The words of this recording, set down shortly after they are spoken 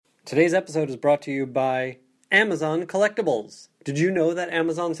Today's episode is brought to you by Amazon Collectibles. Did you know that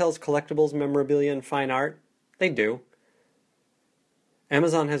Amazon sells collectibles, memorabilia, and fine art? They do.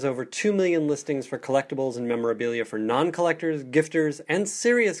 Amazon has over 2 million listings for collectibles and memorabilia for non-collectors, gifters, and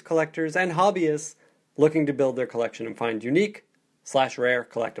serious collectors and hobbyists looking to build their collection and find unique/rare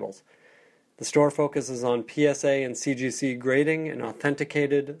collectibles. The store focuses on PSA and CGC grading, an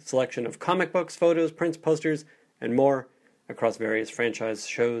authenticated selection of comic books, photos, prints, posters, and more across various franchise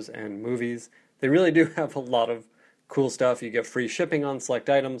shows and movies. They really do have a lot of cool stuff. You get free shipping on select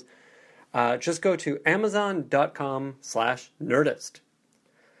items. Just go to amazon.com/nerdist.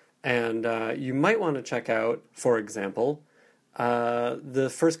 And you might want to check out, for example, the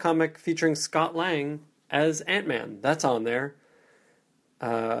first comic featuring Scott Lang as Ant-Man. That's on there.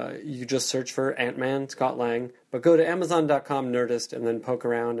 You just search for Ant-Man, Scott Lang. But go to amazon.com/nerdist and then poke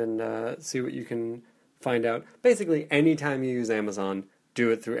around and see what you can find out. Basically, anytime you use Amazon, do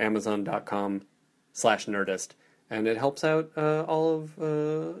it through amazon.com/nerdist. And it helps out all of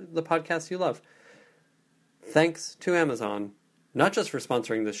the podcasts you love. Thanks to Amazon, not just for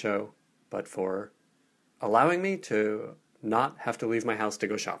sponsoring the show, but for allowing me to not have to leave my house to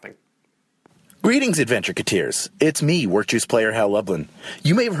go shopping. Greetings, Adventure-Keteers. It's me, Work Juice player Hal Lublin.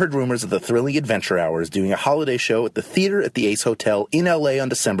 You may have heard rumors of the Thrilling Adventure Hour is doing a holiday show at the Theater at the Ace Hotel in LA on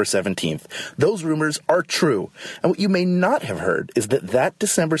December 17th. Those rumors are true. And what you may not have heard is that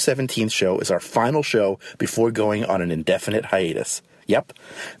December 17th show is our final show before going on an indefinite hiatus. Yep,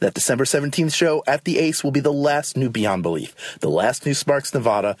 that December 17th show at the Ace will be the last new Beyond Belief, the last new Sparks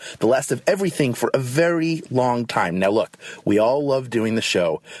Nevada, the last of everything for a very long time. Now look, we all love doing the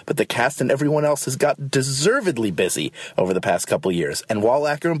show, but the cast and everyone else has got deservedly busy over the past couple years. And while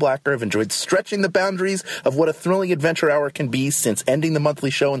Acker and Blacker have enjoyed stretching the boundaries of what a Thrilling Adventure Hour can be since ending the monthly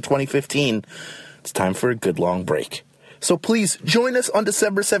show in 2015, it's time for a good long break. So please, join us on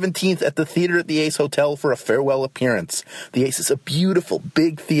December 17th at the Theater at the Ace Hotel for a farewell appearance. The Ace is a beautiful,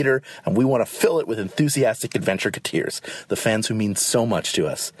 big theater, and we want to fill it with enthusiastic Adventure-Keteers, the fans who mean so much to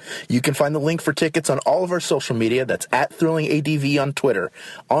us. You can find the link for tickets on all of our social media. That's at ThrillingADV on Twitter,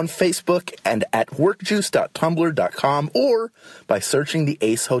 on Facebook, and at workjuice.tumblr.com, or by searching the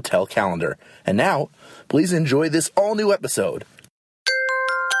Ace Hotel calendar. And now, please enjoy this all-new episode.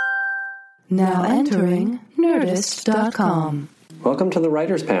 Now entering Nerdist.com. Welcome to the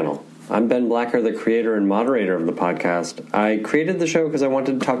Writers Panel. I'm Ben Blacker, the creator and moderator of the podcast. I created the show because I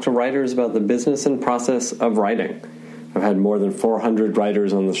wanted to talk to writers about the business and process of writing. I've had more than 400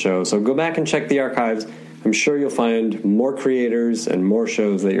 writers on the show, so go back and check the archives. I'm sure you'll find more creators and more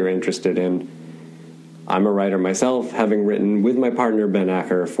shows that you're interested in. I'm a writer myself, having written with my partner Ben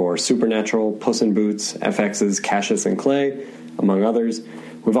Acker for Supernatural, Puss in Boots, FX's Cassius and Clay, among others.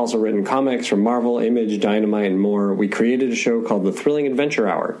 We've also written comics from Marvel, Image, Dynamite, and more. We created a show called The Thrilling Adventure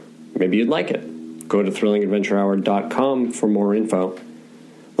Hour. Maybe you'd like it. Go to thrillingadventurehour.com for more info.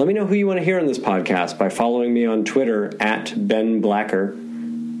 Let me know who you want to hear on this podcast by following me on Twitter at Ben Blacker,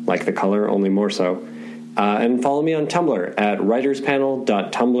 like the color, only more so. And follow me on Tumblr at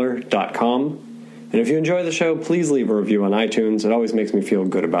writerspanel.tumblr.com. And if you enjoy the show, please leave a review on iTunes. It always makes me feel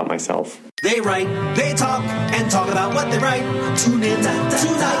good about myself. They write, they talk, and talk about what they write. Tune in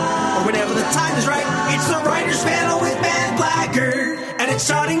tonight, or whenever the time is right. It's the Writers Panel with Ben Blacker, and it's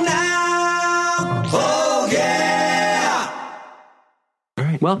starting now. Oh, yeah! All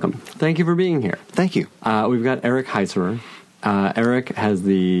right. Welcome. Thank you for being here. Thank you. We've got Eric Heisserer. Eric has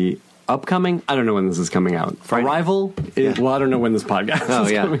the upcoming, I don't know when this is coming out. Friday. Arrival, well, I don't know when this podcast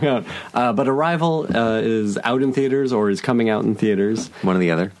is coming out. But Arrival is out in theaters or is coming out in theaters. One or the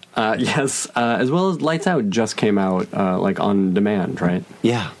other. Yes, as well as Lights Out just came out, like on demand, right?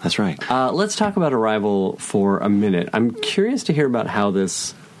 Yeah, that's right. Let's talk about Arrival for a minute. I'm curious to hear about how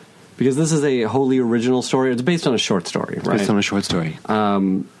this, because this is a wholly original story. It's based on a short story, right? Based on a short story.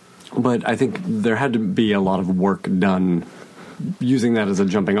 But I think there had to be a lot of work done using that as a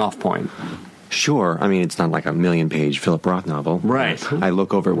jumping off point. Sure. I mean, it's not like a million-page Philip Roth novel. Right. I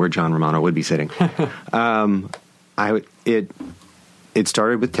look over at where John Romano would be sitting. It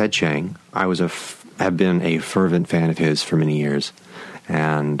started with Ted Chiang. I have been a fervent fan of his for many years,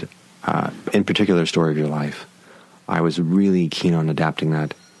 and in particular, Story of Your Life. I was really keen on adapting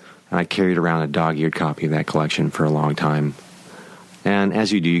that, and I carried around a dog-eared copy of that collection for a long time. And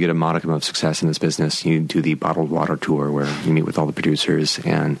as you do, you get a modicum of success in this business. You do the bottled water tour where you meet with all the producers,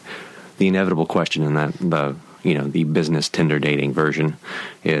 and the inevitable question in that, the business Tinder dating version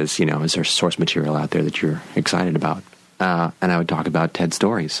is, is there source material out there that you're excited about? And I would talk about Ted's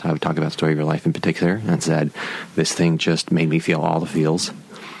stories. I would talk about Story of Your Life in particular, and said, this thing just made me feel all the feels,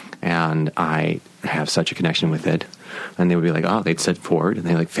 and I have such a connection with it. And they would be like, oh, they'd sit forward, and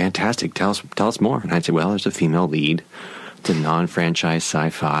they're like, fantastic, tell us more. And I'd say, well, there's a female lead. It's a non-franchise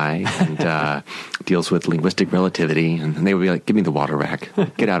sci-fi and deals with linguistic relativity. And they would be like, give me the water rack.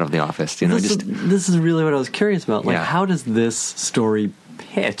 Get out of the office. This is really what I was curious about. Like, Yeah. how does this story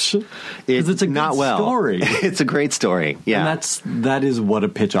pitch? Because it's a not good well. story. It's a great story. Yeah. And that is what a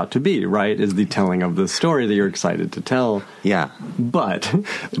pitch ought to be, right? Is the telling of the story that you're excited to tell. Yeah. But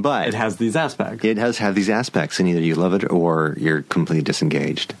it has these aspects. It does have these aspects, and either you love it or you're completely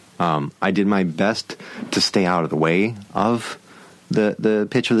disengaged. I did my best to stay out of the way of the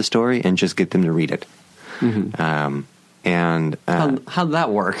pitch of the story and just get them to read it. Mm-hmm. How'd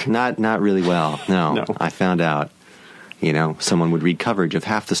that work? Not really well. No. No. I found out, someone would read coverage of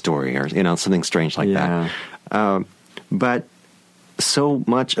half the story or, something strange like that. But so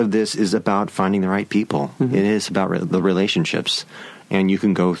much of this is about finding the right people. Mm-hmm. It is about the relationships. And you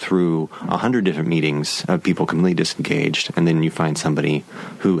can go through 100 different meetings of people completely disengaged, and then you find somebody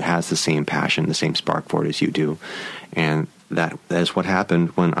who has the same passion, the same spark for it as you do. And that is what happened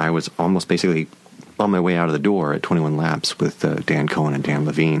when I was almost basically on my way out of the door at 21 Labs with Dan Cohen and Dan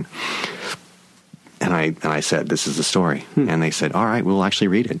Levine. And I said, this is the story. And they said, all right, we'll actually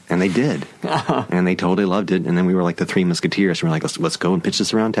read it. And they did. And they totally loved it. And then we were like the Three Musketeers. And we're like, let's go and pitch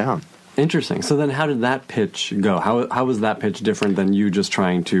this around town. Interesting. So then how did that pitch go? How was that pitch different than you just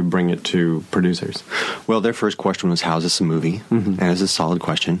trying to bring it to producers? Well, their first question was, how is this a movie? Mm-hmm. And it's a solid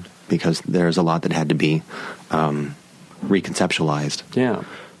question because there's a lot that had to be reconceptualized. Yeah.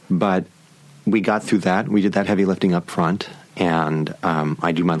 But we got through that. We did that heavy lifting up front. And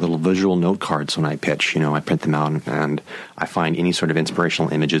I do my little visual note cards when I pitch. I print them out, and I find any sort of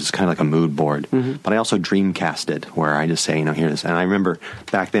inspirational images. It's kind of like a mood board. Mm-hmm. But I also dreamcast it, where I just say, here it is. And I remember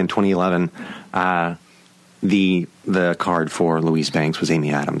back then, 2011, the card for Louise Banks was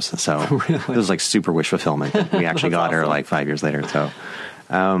Amy Adams. So really? It was like super wish fulfillment. We actually got her like 5 years later. So,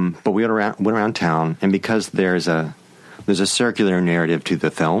 but we went around town, and because there's a circular narrative to the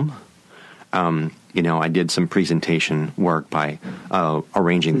film. I did some presentation work by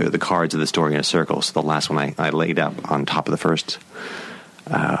arranging the cards of the story in a circle. So the last one I laid up on top of the first.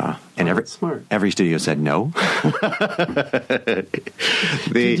 And every studio said no.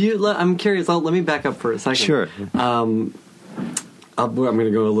 I'm curious. Let me back up for a second. Sure. I'm going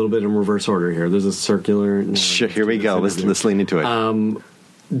to go a little bit in reverse order here. There's a circular. Sure, here we go. Let's lean into it.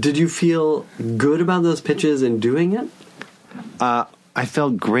 Did you feel good about those pitches and doing it? I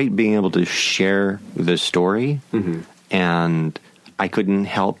felt great being able to share the story, mm-hmm. and I couldn't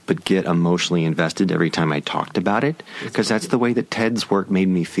help but get emotionally invested every time I talked about it, because that's the way that Ted's work made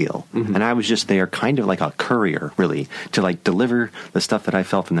me feel. Mm-hmm. And I was just there kind of like a courier, really, to like deliver the stuff that I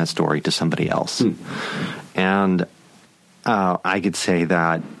felt from that story to somebody else. And I could say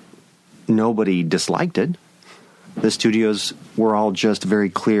that nobody disliked it. The studios were all just very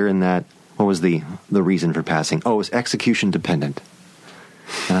clear in that, what was the reason for passing? Oh, it was execution dependent.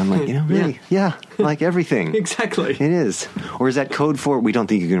 And I'm like, really? Yeah, like everything. Exactly. It is. Or is that code for, we don't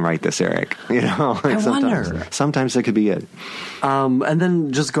think you can write this, Eric? I wonder. Sometimes that could be it. And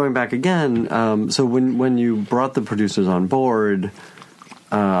then just going back again, so when you brought the producers on board,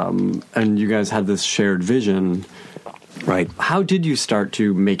 and you guys had this shared vision, right? How did you start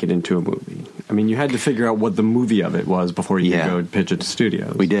to make it into a movie? I mean, you had to figure out what the movie of it was before you could go pitch it to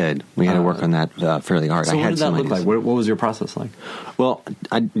studios. We did. We had to work on that fairly hard. So what did that look like? What was your process like? Well,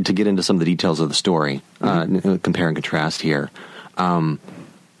 to get into some of the details of the story, compare and contrast here,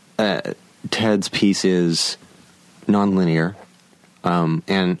 Ted's piece is nonlinear,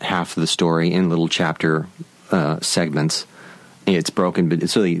 and half of the story in little chapter segments. It's broken, but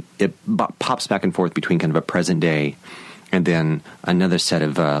it pops back and forth between kind of a present day and then another set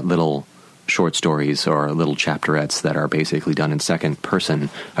of little short stories or little chapterettes that are basically done in second person,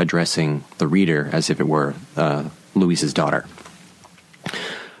 addressing the reader as if it were Louise's daughter.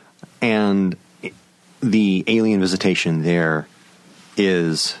 And the alien visitation there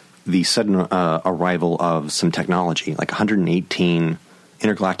is the sudden arrival of some technology, like 118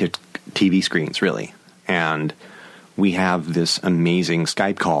 intergalactic TV screens, really. And we have this amazing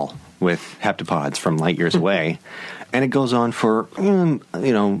Skype call with heptapods from light years away. And it goes on for,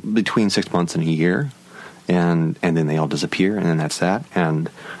 between 6 months and a year. And then they all disappear, and then that's that. And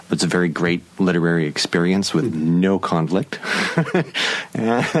it's a very great literary experience with no conflict.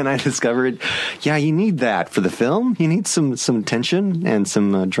 And I discovered, you need that for the film. You need some tension and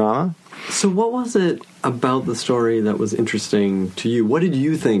some drama. So what was it about the story that was interesting to you? What did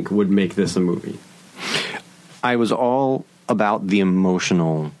you think would make this a movie? I was all about the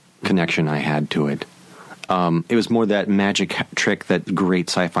emotional connection I had to it. It was more that magic trick that great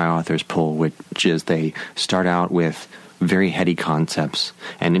sci-fi authors pull, which is they start out with very heady concepts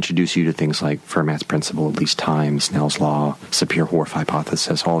and introduce you to things like Fermat's principle, least time, Snell's law, Sapir-Whorf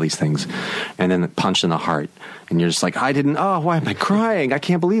hypothesis, all these things, and then punch in the heart, and you're just like, why am I crying? I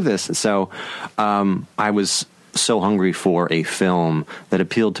can't believe this. And so I was so hungry for a film that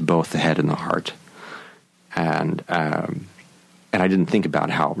appealed to both the head and the heart, and I didn't think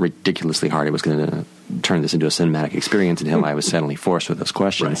about how ridiculously hard it was going to turn this into a cinematic experience until I was suddenly forced with those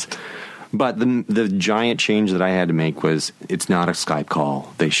questions. Right. But the giant change that I had to make was, it's not a Skype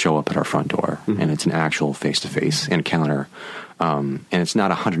call. They show up at our front door, and it's an actual face-to-face encounter. And it's not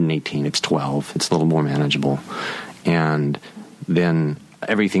 118, it's 12. It's a little more manageable. And then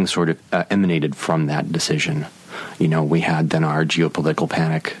everything sort of emanated from that decision. You know, we had then our geopolitical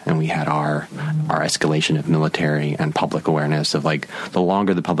panic, and we had our escalation of military and public awareness of, like, the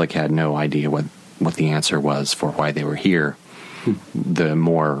longer the public had no idea what the answer was for why they were here, the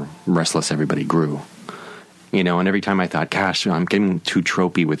more restless everybody grew. You know, and every time I thought, gosh, I'm getting too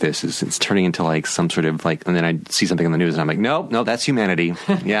tropey with this, it's turning into like some sort of like, and then I see something on the news and I'm like, no, that's humanity.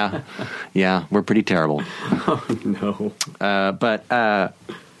 Yeah, we're pretty terrible. Oh, no. But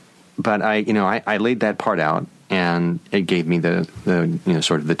I laid that part out, and it gave me the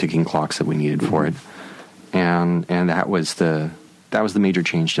sort of the ticking clocks that we needed for it, and that was the major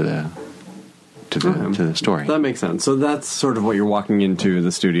change to the story. That makes sense. So that's sort of what you're walking into the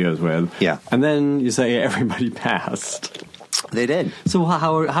studios with. Yeah. And then you say everybody passed. They did. So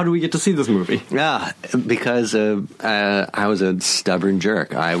how do we get to see this movie? Yeah, because I was a stubborn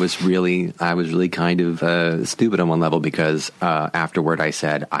jerk. I was really kind of stupid on one level, because afterward I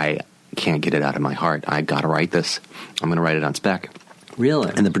said, I can't get it out of my heart. I got to write this. I'm going to write it on spec. Really?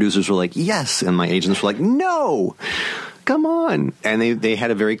 And the producers were like, yes. And my agents were like, no. Come on. And they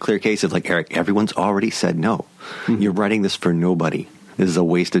had a very clear case of like, Eric, everyone's already said no. You're writing this for nobody. This is a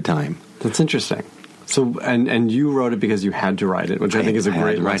waste of time. That's interesting. So, and you wrote it because you had to write it, which I think is a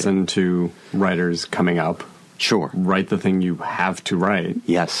great lesson to writers coming up. Sure. Write the thing you have to write.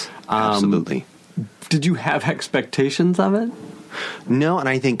 Yes, absolutely. Did you have expectations of it? No, and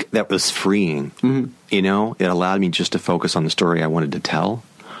I think that was freeing. You know, it allowed me just to focus on the story I wanted to tell.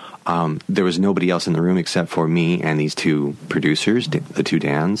 There was nobody else in the room except for me and these two producers, the two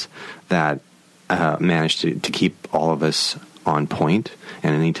Dans, that managed to keep all of us on point.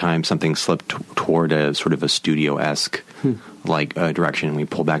 And anytime something slipped toward a sort of a studio-esque like direction, we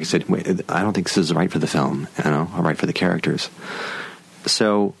pulled back and said, wait, I don't think this is right for the film. I'll write for the characters.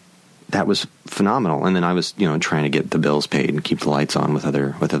 So that was phenomenal. And then I was, trying to get the bills paid and keep the lights on with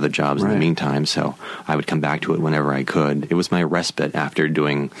other jobs in the meantime. So I would come back to it whenever I could. It was my respite after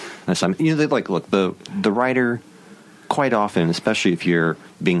doing this. Look, the writer, quite often, especially if you're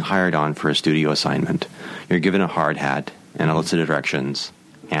being hired on for a studio assignment, you're given a hard hat and a list of directions,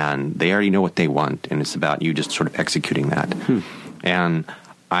 and they already know what they want, and it's about you just sort of executing that. And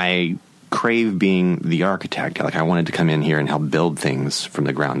I crave being the architect. Like, I wanted to come in here and help build things from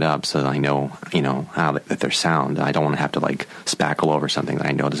the ground up, so that I know, how that they're sound. I don't want to have to like spackle over something that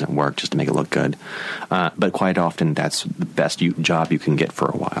I know doesn't work just to make it look good. But quite often, that's the best job you can get for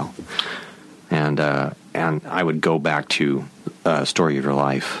a while. And I would go back to Story of Your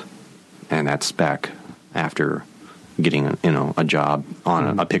Life and that spec after getting a job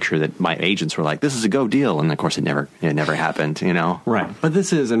on a picture that my agents were like, this is a go deal, and of course it never happened. Right. But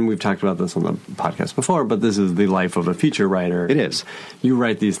this is, and we've talked about this on the podcast before, but this is the life of a feature writer. It is. You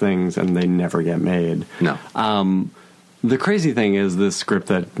write these things and they never get made. No. The crazy thing is, this script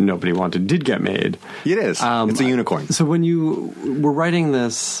that nobody wanted did get made. It is. It's a unicorn. So when you were writing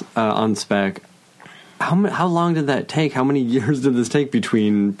this on spec, how long did that take? How many years did this take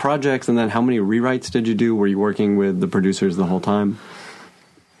between projects, and then how many rewrites did you do? Were you working with the producers the whole time?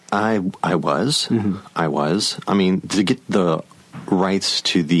 I was. I was. I mean, to get the rights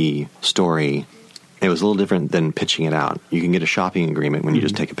to the story, it was a little different than pitching it out. You can get a shopping agreement when you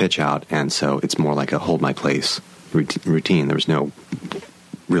just take a pitch out, and so it's more like a hold my place routine. There was no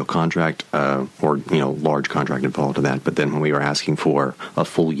real contract or large contract involved in that. But then when we were asking for a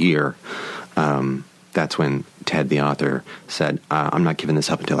full year, that's when Ted, the author, said, I'm not giving this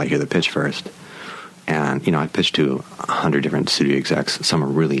up until I hear the pitch first. And, I pitched to 100 different studio execs. Some are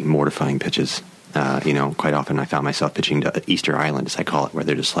really mortifying pitches. Quite often I found myself pitching to Easter Island, as I call it, where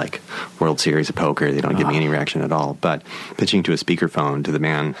they're just like World Series of Poker. They don't give me any reaction at all. But pitching to a speakerphone to the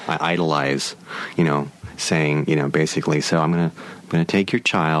man I idolize, saying, basically, so I'm going to take your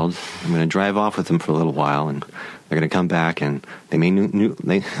child. I'm going to drive off with him for a little while, and They're going to come back, and they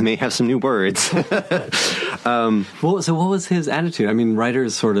may have some new words. Well, so what was his attitude? I mean,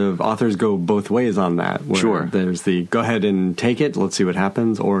 authors go both ways on that. Sure. There's the go ahead and take it, let's see what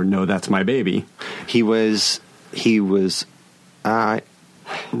happens, or no, that's my baby. He was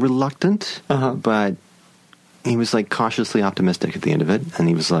reluctant, but he was like cautiously optimistic at the end of it, and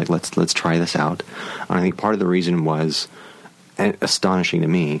he was like, let's try this out. And I think part of the reason was, astonishing to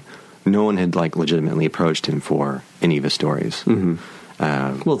me, no one had like legitimately approached him for any of his stories.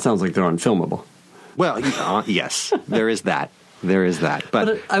 Well, it sounds like they're unfilmable. Well, yes, there is that.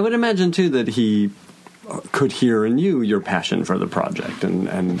 But I would imagine too that he could hear in you your passion for the project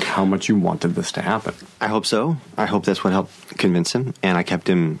and how much you wanted this to happen. I hope so. I hope that's what helped convince him, and I kept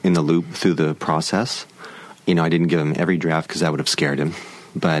him in the loop through the process. I didn't give him every draft because that would have scared him,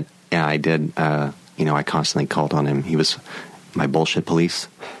 but yeah, I did. I constantly called on him. He was my bullshit police,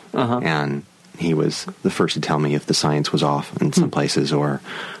 and he was the first to tell me if the science was off in some places, or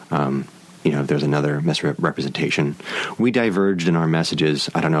if there's another misrepresentation. We diverged in our messages.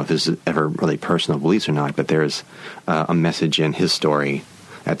 I don't know if this is ever really personal beliefs or not, but there's a message in his story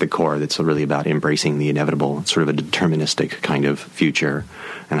at the core that's really about embracing the inevitable. It's sort of a deterministic kind of future,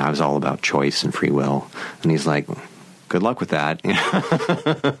 and I was all about choice and free will. And he's like, good luck with that.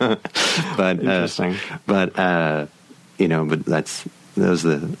 But interesting. But those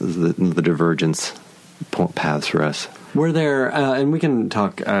the divergence paths for us. Were there, and we can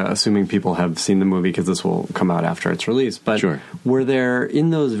talk, assuming people have seen the movie, because this will come out after its release, but sure. Were there, in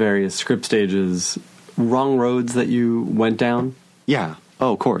those various script stages, wrong roads that you went down? Yeah.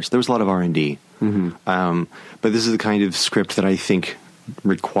 Oh, of course. There was a lot of R&D. But this is the kind of script that I think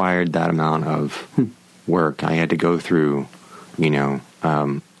required that amount of work. I had to go through,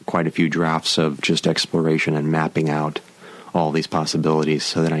 quite a few drafts of just exploration and mapping out all these possibilities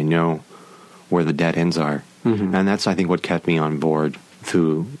so that I know where the dead ends are. And that's, I think, what kept me on board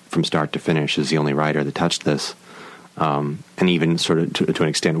from start to finish, as the only writer that touched this. And even sort of to an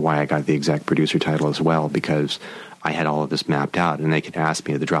extent why I got the exec producer title as well, because I had all of this mapped out, and they could ask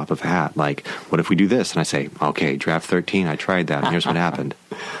me at the drop of a hat, like, what if we do this? And I say, okay, draft 13, I tried that, and here's what happened.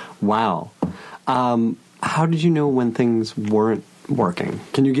 Wow. How did you know when things weren't working?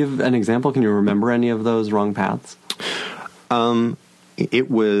 Can you give an example? Can you remember any of those wrong paths?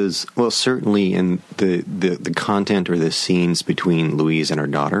 It was, well, certainly in the content or the scenes between Louise and her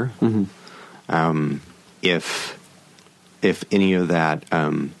daughter. If any of that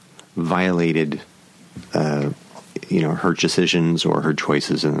violated, her decisions or her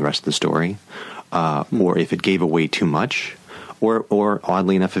choices in the rest of the story, or if it gave away too much, or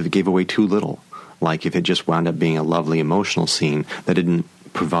oddly enough, if it gave away too little, like if it just wound up being a lovely emotional scene that didn't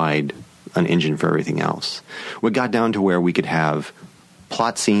provide an engine for everything else. We got down to where we could have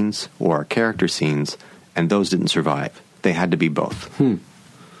plot scenes or character scenes, and those didn't survive. They had to be both.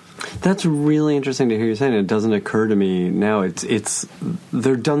 That's really interesting to hear you saying. It doesn't occur to me now. It's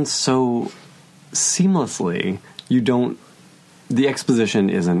they're done so seamlessly. The exposition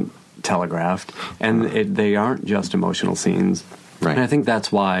isn't telegraphed, and they aren't just emotional scenes. Right. And I think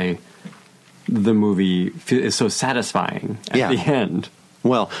that's why the movie is so satisfying at the end.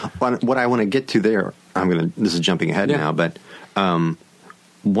 Well, what I want to get to there, this is jumping ahead now, but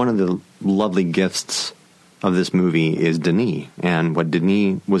one of the lovely gifts of this movie is Denis, and what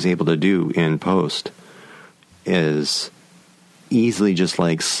Denis was able to do in post is easily just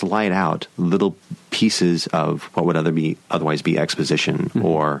like slide out little pieces of what would otherwise be exposition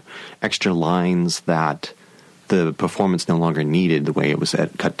or extra lines that the performance no longer needed the way it was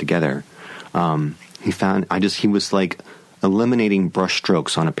cut together. He was like eliminating brush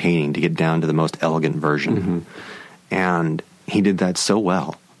strokes on a painting to get down to the most elegant version. And he did that so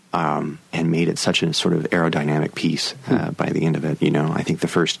well, and made it such a sort of aerodynamic piece by the end of it. I think the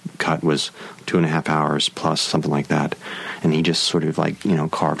first cut was 2.5 hours plus, something like that. And he just sort of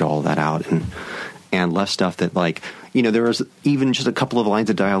carved all of that out and left stuff that there was even just a couple of lines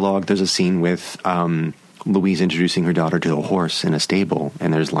of dialogue. There's a scene with Louise introducing her daughter to a horse in a stable,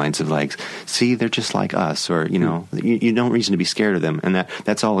 and there's lines of see, they're just like us, or you don't reason to be scared of them, and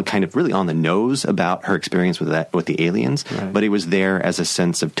that's all kind of really on the nose about her experience with the aliens, right. But it was there as a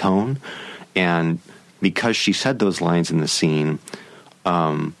sense of tone, and because she said those lines in the scene,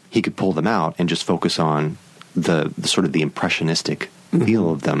 he could pull them out and just focus on the sort of the impressionistic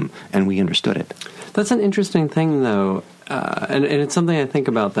feel of them, and we understood it. That's an interesting thing, though. And it's something I think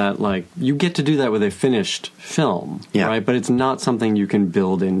about, that you get to do that with a finished film, right? But it's not something you can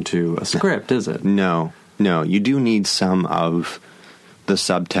build into a script, is it? No. You do need some of the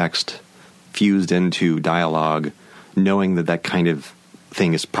subtext fused into dialogue, knowing that kind of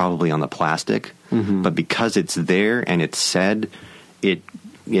thing is probably on the plastic, but because it's there and it's said, it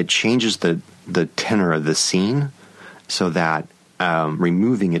changes the tenor of the scene, so that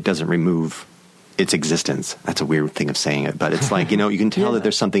removing it doesn't remove its existence. That's a weird thing of saying it, but it's like, you can tell that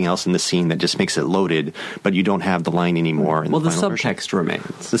there's something else in the scene that just makes it loaded, but you don't have the line anymore. Well, the subtext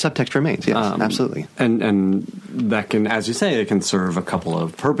remains. The subtext remains, yes, absolutely. And that can, as you say, it can serve a couple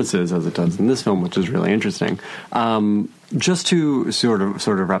of purposes, as it does in this film, which is really interesting. Just to sort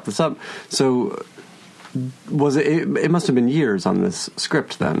of wrap this up, so was it must have been years on this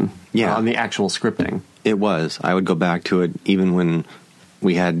script then? Yeah. On the actual scripting. It was. I would go back to it even when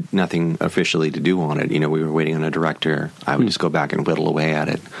we had nothing officially to do on it. We were waiting on a director. I would just go back and whittle away at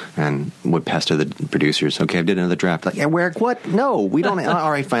it and would pester the producers. Okay, I did another draft. Like, yeah, where? What? No, we don't. All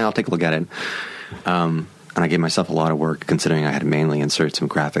right, fine, I'll take a look at it. And I gave myself a lot of work, considering I had to mainly insert some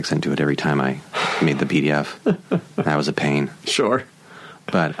graphics into it every time I made the PDF. That was a pain. Sure.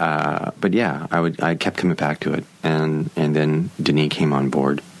 But yeah, I kept coming back to it, and then Denis came on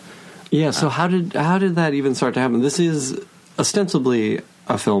board. Yeah. So how did that even start to happen? This is ostensibly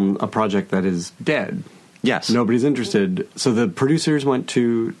a project that is dead. Yes. Nobody's interested. So the producers went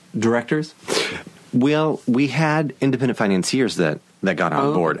to directors? Well, we had independent financiers that got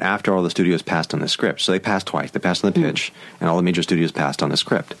on board after all the studios passed on the script. So they passed twice. They passed on the pitch, and all the major studios passed on the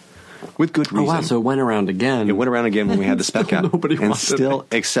script. With good reason. Oh, wow. So it went around again. It went around again when we had the spec out. Nobody and wanted still,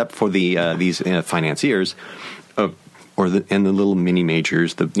 it. except for these financiers, and the little mini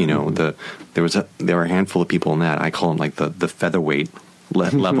majors, there were a handful of people in that. I call them like the featherweight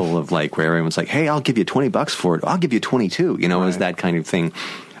level of like where everyone's like, hey, I'll give you $20 for it. I'll give you 22. It was that kind of thing.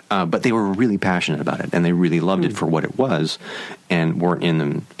 But they were really passionate about it, and they really loved it for what it was, and weren't in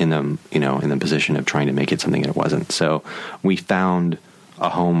the position of trying to make it something that it wasn't. So we found a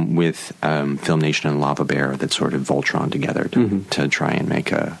home with Film Nation and Lava Bear that sort of Voltron together to try and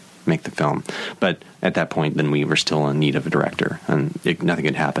make the film. But at that point, then we were still in need of a director, and nothing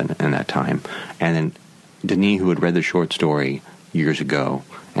had happened in that time. And then Denis, who had read the short story years ago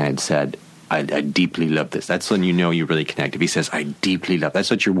and had said, I deeply love this. That's when you really connect. If he says, I deeply love, that's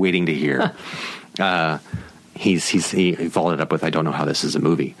what you're waiting to hear. He followed it up with, I don't know how this is a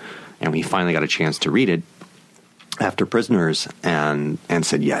movie. And we finally got a chance to read it after Prisoners, and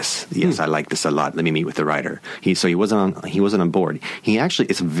said, yes, I like this a lot. Let me meet with the writer. He wasn't on board.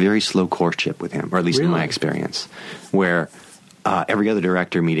 It's a very slow courtship with him, or at least in my experience, where every other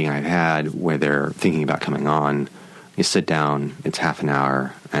director meeting I've had where they're thinking about coming on, you sit down, it's half an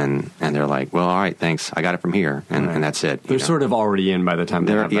hour, and they're like, well, all right, thanks, I got it from here, and that's it. They're sort of already in by the time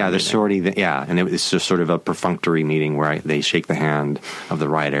they're and it's just sort of a perfunctory meeting where they shake the hand of the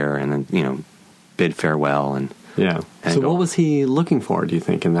writer and then bid farewell and. Yeah. So what was he looking for, do you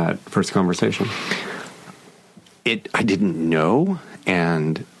think, in that first conversation? I didn't know,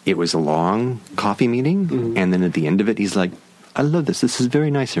 and it was a long coffee meeting, and then at the end of it, he's like, I love this. This is very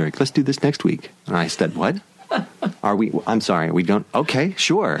nice, Eric. Let's do this next week. And I said, what? I'm sorry, we don't? Okay,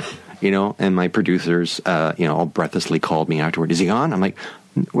 sure. And my producers, all breathlessly called me afterward. Is he on? I'm like,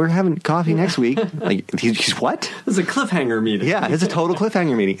 we're having coffee next week. Like, he's what? It's a cliffhanger meeting. Yeah, it's a total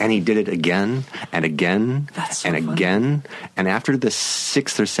cliffhanger meeting. And he did it again and again and again. And after the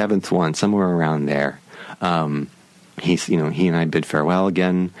 6th or 7th one, somewhere around there, he and I bid farewell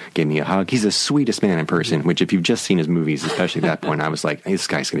again, gave me a hug. He's the sweetest man in person, which if you've just seen his movies, especially at that point, I was like, hey, this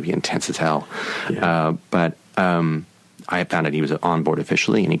guy's going to be intense as hell. Yeah. But I found out he was on board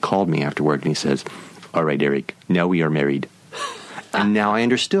officially, and he called me afterward, and he says, all right, Eric, now we are married. And now I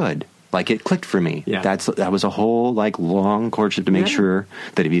understood. Like, it clicked for me. Yeah. That was a whole, long courtship to make sure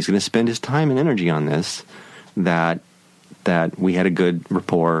that if he's going to spend his time and energy on this, that we had a good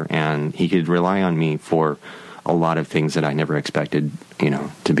rapport, and he could rely on me for a lot of things that I never expected,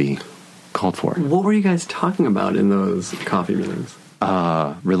 to be called for. What were you guys talking about in those coffee meetings?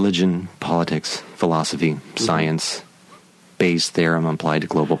 Religion, politics, philosophy, science, Bayes' theorem applied to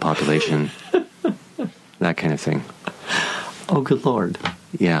global population, that kind of thing. Oh, good Lord.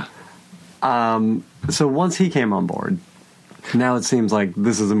 Yeah. So once he came on board, now it seems like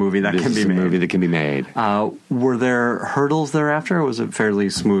this is a movie that can be made. A movie that can be made. Were there hurdles thereafter, or was it fairly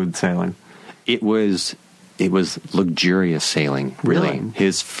smooth sailing? It was luxurious sailing, really.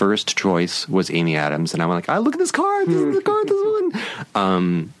 His first choice was Amy Adams, and I went like, look at this card. This is the card, this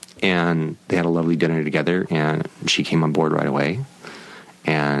one. And they had a lovely dinner together, and she came on board right away.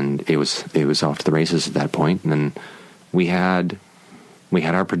 And it was off to the races at that point. And then we had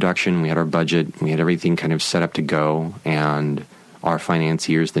our production, we had our budget, we had everything kind of set up to go, and our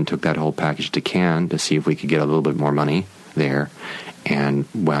financiers then took that whole package to Cannes to see if we could get a little bit more money there, and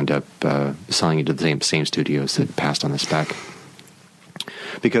wound up selling it to the same studios that passed on the spec.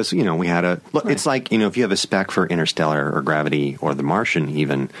 because we had it's like if you have a spec for Interstellar or Gravity or The Martian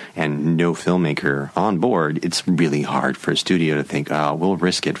even, and no filmmaker on board, it's really hard for a studio to think, oh, we'll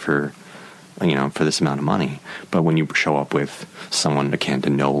risk it for this amount of money. But when you show up with someone akin to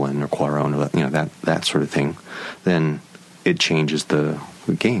Nolan or Cuarón, or that sort of thing, then it changes the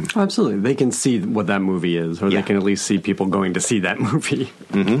game. Absolutely. They can see what that movie is, or they can at least see people going to see that movie.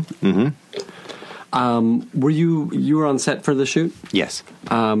 Mm-hmm. Mm-hmm. Were you were on set for the shoot? Yes.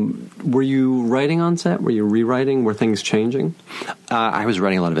 Were you writing on set? Were you rewriting? Were things changing? I was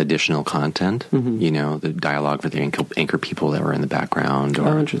writing a lot of additional content, the dialogue for the anchor people that were in the background.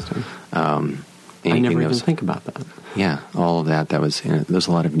 Or, interesting. I never even think about that. Yeah, all of that. That was there's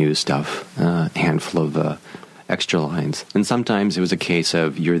a lot of news stuff, a handful of extra lines. And sometimes it was a case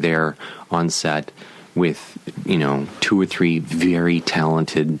of you're there on set with, 2 or 3 very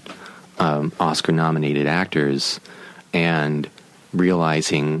talented Oscar-nominated actors, and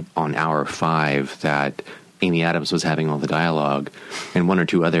realizing on hour 5 that Amy Adams was having all the dialogue, and 1 or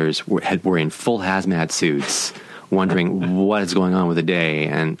 2 others were in full hazmat suits, wondering what is going on with the day,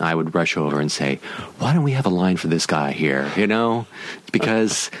 and I would rush over and say, why don't we have a line for this guy here,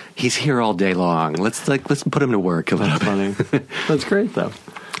 because he's here all day long. Let's put him to work a little bit. Funny. That's great, though.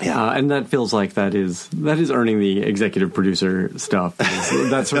 Yeah. And that feels like that is earning the executive producer stuff.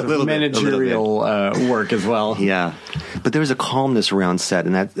 That's sort of managerial work as well. Yeah. But there was a calmness around set,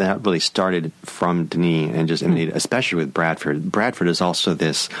 and that really started from Denis and just emanated, especially with Bradford. Bradford is also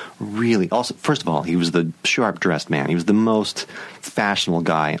this first of all, he was the sharp-dressed man. He was the most fashionable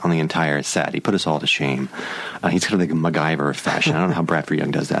guy on the entire set. He put us all to shame. He's kind of like a MacGyver of fashion. I don't know how Bradford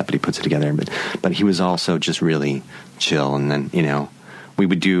Young does that, but he puts it together. But he was also just really chill, and then, we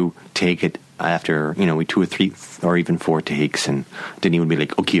would take it after, 2 or 3 or even 4 takes, and Denis would be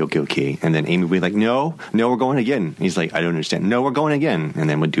like, okay. And then Amy would be like, no, we're going again. And he's like, I don't understand. No, we're going again. And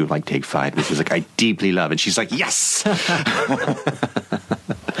then we'd do take 5. And he's like, I deeply love it. She's like, yes!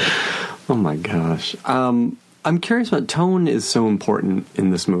 Oh my gosh. I'm curious what tone is so important in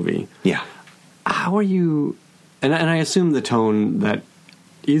this movie. Yeah. How are you, and I assume the tone that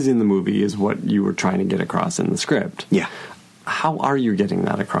is in the movie is what you were trying to get across in the script. Yeah. How are you getting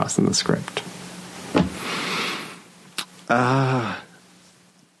that across in the script?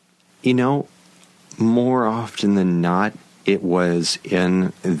 More often than not, it was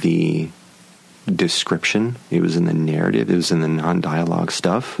in the description. It was in the narrative. It was in the non-dialogue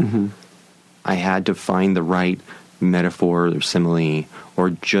stuff. Mm-hmm. I had to find the right metaphor or simile,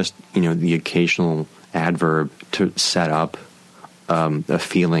 or just, the occasional adverb to set up a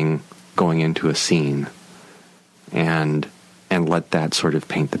feeling going into a scene. And let that sort of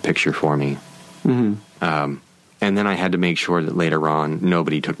paint the picture for me. Mm-hmm. And then I had to make sure that later on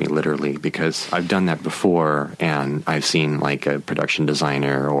nobody took me literally, because I've done that before, and I've seen a production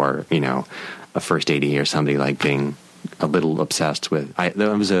designer or a first AD or somebody being a little obsessed with.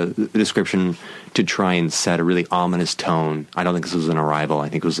 There was a description to try and set a really ominous tone. I don't think this was in Arrival. I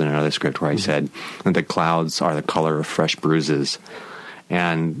think it was in another script where I said that the clouds are the color of fresh bruises.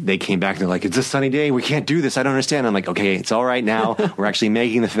 And they came back and they're like, it's a sunny day. We can't do this. I don't understand. I'm like, okay, it's all right now. We're actually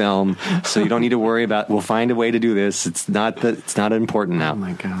making the film, so you don't need to worry about. We'll find a way to do this. It's not important now. Oh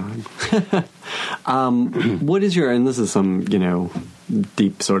my God. What is your? And this is some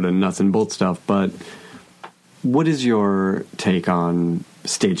deep sort of nuts and bolts stuff. But what is your take on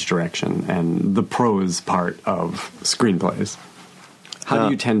stage direction and the prose part of screenplays? How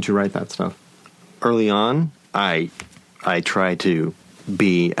do you tend to write that stuff? Early on, I try to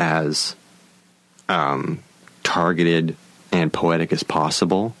be as targeted and poetic as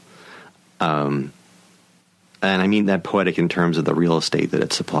possible. And I mean that poetic in terms of the real estate that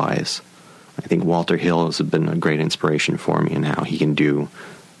it supplies. I think Walter Hill has been a great inspiration for me in how he can do,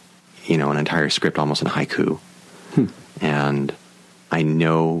 an entire script almost in haiku. And I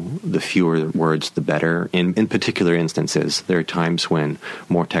know the fewer words, the better. In particular instances, there are times when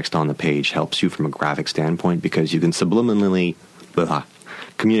more text on the page helps you from a graphic standpoint, because you can subliminally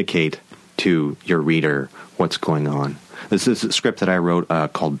communicate to your reader what's going on. This is a script that I wrote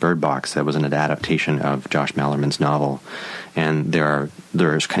called Bird Box that was an adaptation of Josh Malerman's novel. And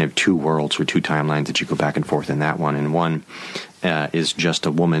there's kind of 2 worlds or 2 timelines that you go back and forth in that one. And one is just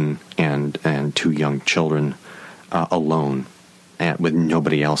a woman and 2 young children alone, and with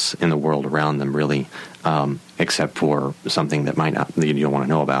nobody else in the world around them, really, except for something that you don't want to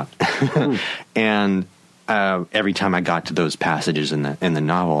know about. And every time I got to those passages in the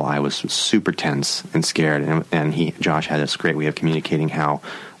novel, I was super tense and scared. And Josh had this great way of communicating how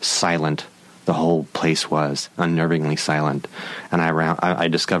silent the whole place was, unnervingly silent. And I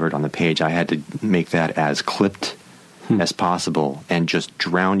discovered on the page I had to make that as clipped as possible and just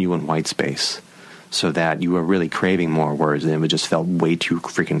drown you in white space so that you were really craving more words and it just felt way too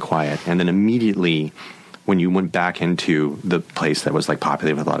freaking quiet. And then immediately when you went back into the place that was like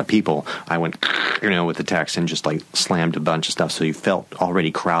populated with a lot of people, I went, with the text and just like slammed a bunch of stuff. So you felt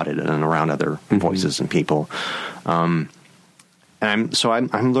already crowded and around other voices and people. And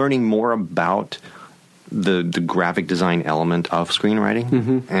I'm learning more about the graphic design element of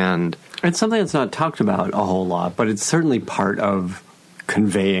screenwriting, and it's something that's not talked about a whole lot, but it's certainly part of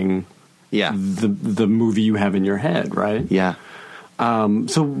conveying the movie you have in your head, right? Yeah.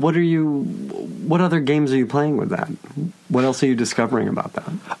 So what other games are you playing with that? What else are you discovering about that?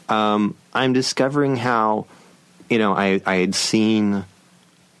 I'm discovering how, I had seen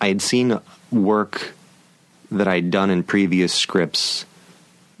work that I'd done in previous scripts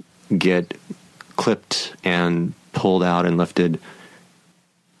get clipped and pulled out and lifted,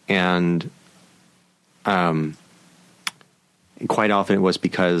 and quite often it was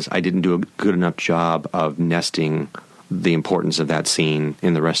because I didn't do a good enough job of nesting the importance of that scene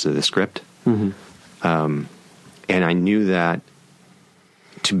in the rest of the script. And I knew that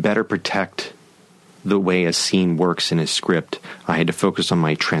to better protect the way a scene works in a script, I had to focus on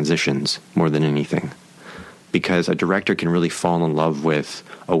my transitions more than anything. Because a director can really fall in love with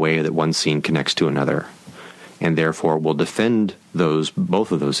a way that one scene connects to another, and therefore will defend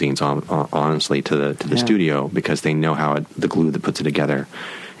both of those scenes honestly to the studio, because they know how the glue that puts it together.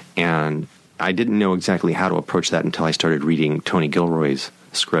 And I didn't know exactly how to approach that until I started reading Tony Gilroy's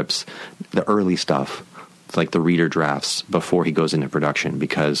scripts, the early stuff, like the reader drafts before he goes into production,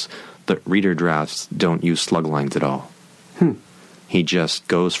 because the reader drafts don't use slug lines at all. He just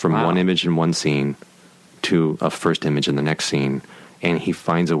goes from one image in one scene to a first image in the next scene, and he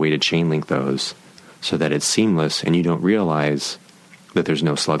finds a way to chain link those so that it's seamless, and you don't realize that there's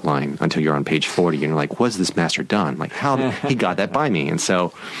no slug line until you're on page 40 and you're like, what's this master done? Like, how he got that by me? And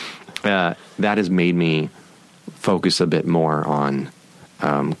so that has made me focus a bit more on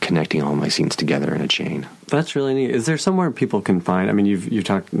connecting all my scenes together in a chain. That's really neat. Is there somewhere people can find, I mean, you've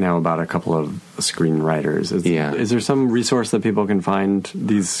talked now about a couple of screenwriters. Is there some resource that people can find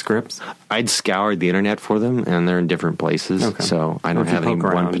these scripts? I'd scoured the internet for them, and they're in different places, so I don't have any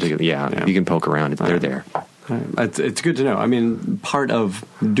one particular. Yeah, you can poke around. They're there. It's good to know. I mean, part of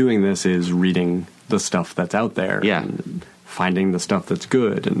doing this is reading the stuff that's out there. Yeah. And finding the stuff that's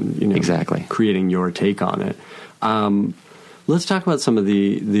good and, exactly creating your take on it. Let's talk about some of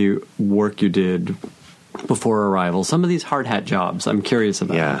the work you did before Arrival. Some of these hard hat jobs I'm curious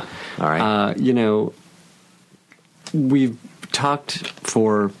about. Yeah. All right. We've talked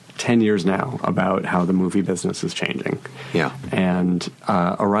for 10 years now about how the movie business is changing. Yeah. And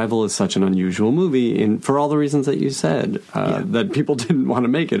Arrival is such an unusual movie for all the reasons that you said, that people didn't want to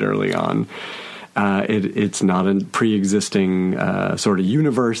make it early on. It's not a pre-existing sort of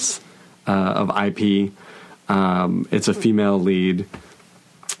universe of IP. It's a female lead.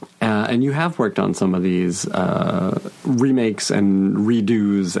 And you have worked on some of these remakes and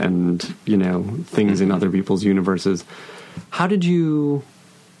redos and, things in other people's universes. How did you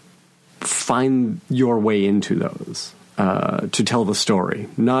find your way into those to tell the story?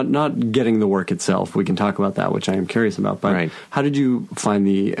 Not getting the work itself. We can talk about that, which I am curious about. But how did you find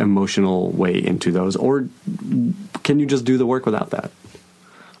the emotional way into those? Or can you just do the work without that?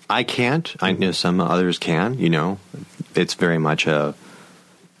 I can't. I know some others can. It's very much a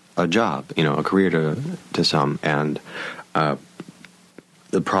job, a career to some. And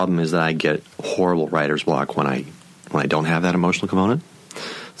the problem is that I get horrible writer's block when I don't have that emotional component.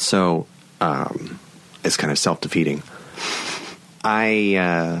 So it's kind of self-defeating.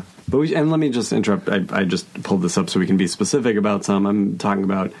 And let me just interrupt. I just pulled this up so we can be specific about some. I'm talking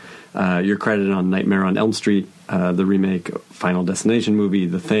about your credit on Nightmare on Elm Street, the remake, Final Destination movie,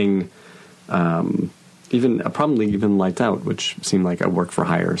 The Thing, even Lights Out, which seemed like a work for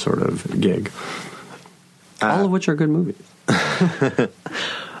hire sort of gig. All of which are good movies.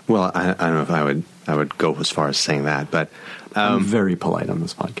 Well, I don't know if I would go as far as saying that, but I'm very polite on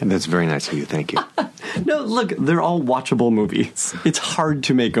this podcast. That's very nice of you. Thank you. No, look, they're all watchable movies. It's hard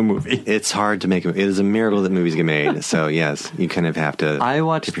to make a movie. It's hard to make it is a miracle that movies get made. So yes, you kind of have to. I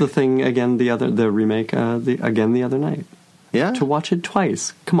watched The Thing again the remake the other night. Yeah, to watch it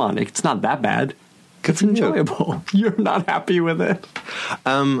twice. Come on, it's not that bad. It's enjoyable. You're not happy with it.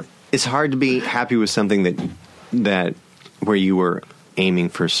 It's hard to be happy with something that where you were aiming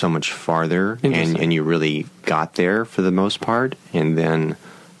for so much farther and you really got there for the most part, and then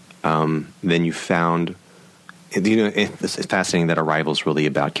you found it's fascinating that Arrival's really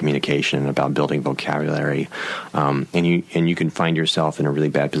about communication, about building vocabulary, and you can find yourself in a really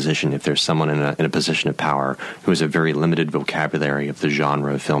bad position if there's someone in a position of power who has a very limited vocabulary of the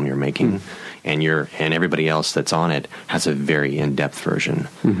genre of film you're making, and everybody else that's on it has a very in-depth version,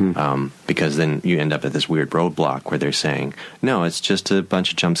 because then you end up at this weird roadblock where they're saying, no, it's just a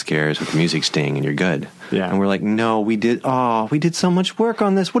bunch of jump scares with music sting and you're good. Yeah. And we're like, no, we did so much work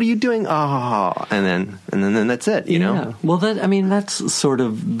on this. What are you doing? And then that's it, you know? Yeah. Well, that's sort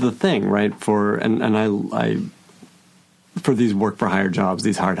of the thing, right? For these work for hire jobs,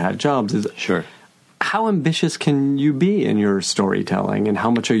 these hard hat jobs, is Sure. How ambitious can you be in your storytelling, and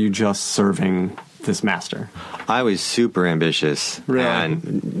how much are you just serving this master? I was super ambitious, Really?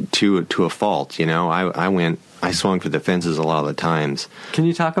 and to a fault, you know. I swung for the fences a lot of the times. Can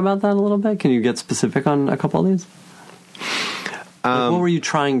you talk about that a little bit? Can you get specific on a couple of these? What were you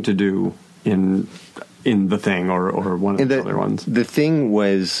trying to do in The Thing or one of the other ones? The Thing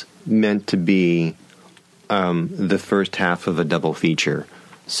was meant to be the first half of a double feature,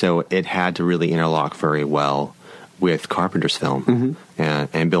 so it had to really interlock very well with Carpenter's film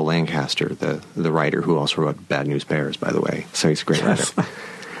and Bill Lancaster, the writer who also wrote Bad News Bears, by the way. So he's a great writer.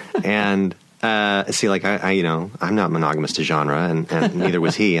 And see, like I'm not monogamous to genre, and neither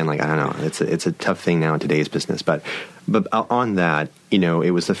was he. And like I don't know, it's a tough thing now in today's business. But on that,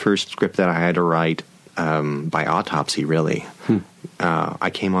 it was the first script that I had to write by autopsy. Really, I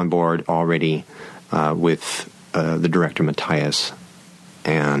came on board already with the director Matthias,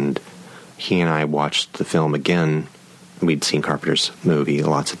 and he and I watched the film again. We'd seen Carpenter's movie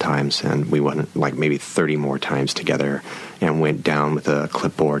lots of times, and we went like maybe 30 more times together, and went down with a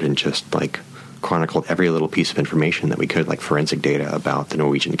clipboard and just like chronicled every little piece of information that we could, like forensic data about the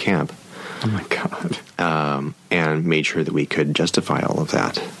Norwegian camp. Oh my God. And made sure that we could justify all of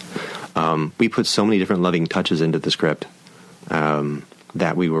that. We put so many different loving touches into the script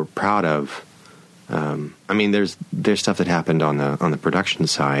that we were proud of. I mean, there's stuff that happened on the production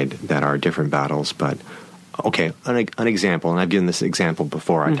side that are different battles, but okay, an example, and I've given this example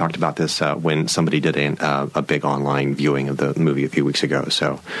before. I talked about this when somebody did a big online viewing of the movie a few weeks ago,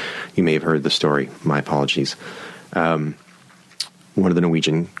 so you may have heard the story. My apologies. One of the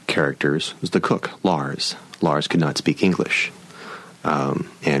Norwegian characters was the cook, Lars. Lars could not speak English.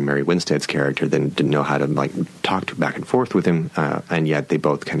 And Mary Winstead's character then didn't know how to like talk back and forth with him, and yet they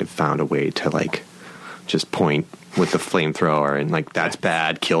both kind of found a way to like just point with the flamethrower and like, that's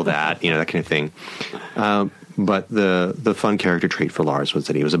bad, kill that, that kind of thing. But the fun character trait for Lars was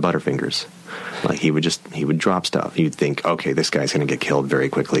that he was a Butterfingers. Like he would drop stuff. You'd think, okay, this guy's going to get killed very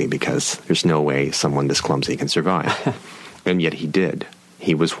quickly because there's no way someone this clumsy can survive. And yet he did.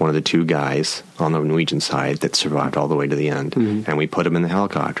 He was one of the two guys on the Norwegian side that survived all the way to the end. And we put him in the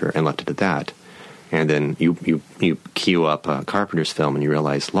helicopter and left it at that. And then you queue up Carpenter's film and you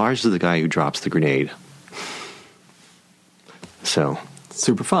realize Lars is the guy who drops the grenade. So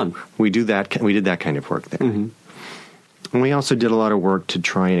super fun. We did that kind of work there. And we also did a lot of work to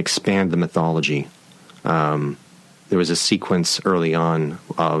try and expand the mythology. There was a sequence early on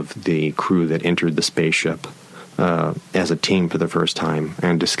of the crew that entered the spaceship as a team for the first time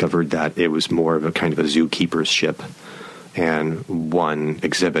and discovered that it was more of a kind of a zookeeper's ship. And one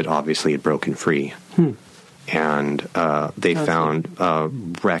exhibit obviously had broken free. And they found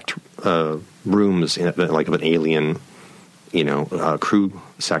wrecked rooms like of an alien crew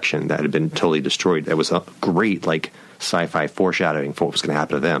section that had been totally destroyed. That was a great, like, sci-fi foreshadowing for what was going to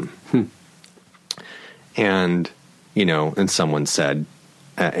happen to them. And, and someone said,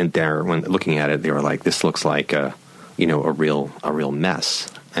 and there, when looking at it, they were like, this looks like a real mess.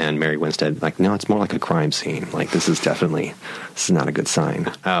 And Mary Winstead, like, no, it's more like a crime scene. Like, this is not a good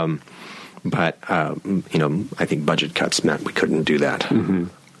sign. But I think budget cuts meant we couldn't do that. And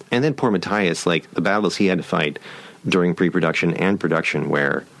then poor Matthias, like, the battles he had to fight during pre-production and production,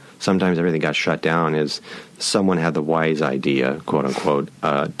 where sometimes everything got shut down, is someone had the wise idea, quote unquote,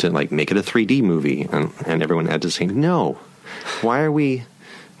 to like make it a 3D movie, and everyone had to say, no, why are we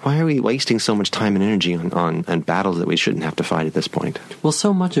wasting so much time and energy on battles that we shouldn't have to fight at this point? Well,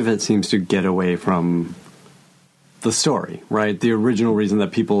 so much of it seems to get away from the story, right? The original reason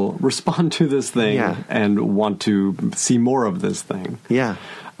that people respond to this thing and want to see more of this thing. Yeah.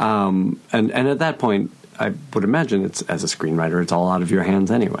 And at that point, I would imagine it's, as a screenwriter, it's all out of your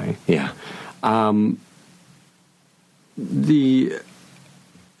hands anyway. Yeah.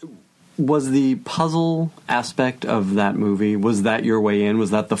 Was the puzzle aspect of that movie, was that your way in?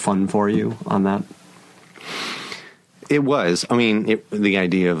 Was that the fun for you on that? It was. I mean, the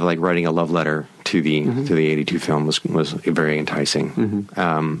idea of like writing a love letter to the 82 film was very enticing.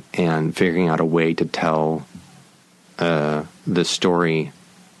 And figuring out a way to tell the story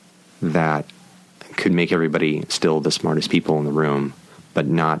that could make everybody still the smartest people in the room, but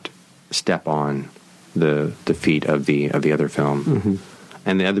not step on the feet of the other film. Mm-hmm.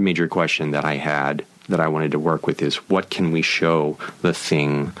 And the other major question that I had that I wanted to work with is, what can we show the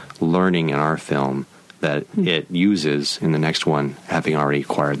thing learning in our film that it uses in the next one, having already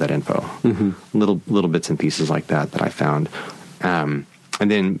acquired that info? Mm-hmm. Little bits and pieces like that I found. And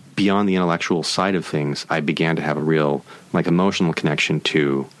then beyond the intellectual side of things, I began to have a real emotional connection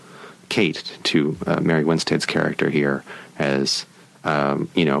to Kate, to Mary Winstead's character here, as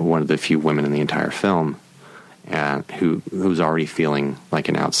one of the few women in the entire film, and who's already feeling like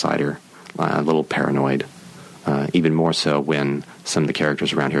an outsider, a little paranoid, even more so when some of the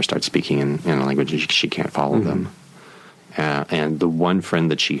characters around here start speaking in a language she can't follow them. And the one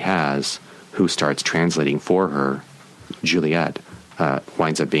friend that she has who starts translating for her, Juliet,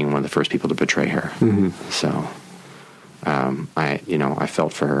 winds up being one of the first people to betray her. Mm-hmm. So I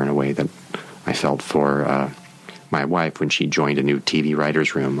felt for her in a way that I felt for my wife when she joined a new TV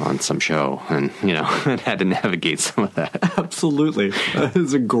writer's room on some show, and and had to navigate some of that. Absolutely, that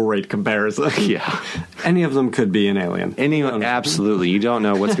is a great comparison. Yeah, any of them could be an alien. Absolutely, you don't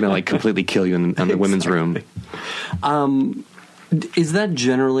know what's going to completely kill you in the women's room. Is that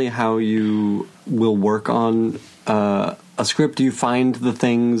generally how you will work on a script? Do you find the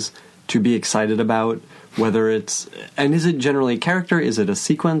things to be excited about? Whether it's, and is it generally character? Is it a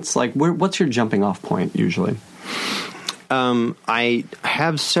sequence? What's your jumping off point usually? I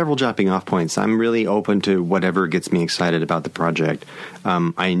have several jumping off points. I'm really open to whatever gets me excited about the project.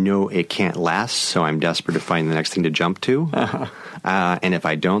 I know it can't last, so I'm desperate to find the next thing to jump to. Uh-huh. And if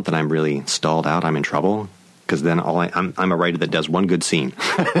I don't, then I'm really stalled out. I'm in trouble. Because then I'm a writer that does one good scene,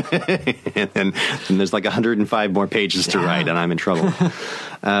 and then there's 105 more pages to write, and I'm in trouble.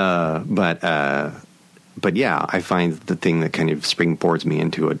 But yeah, I find the thing that kind of springboards me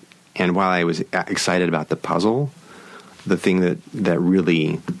into it. And while I was excited about the puzzle, the thing that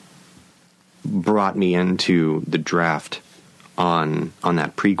really brought me into the draft on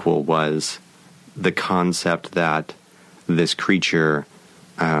that prequel was the concept that this creature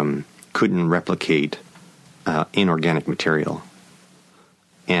couldn't replicate inorganic material.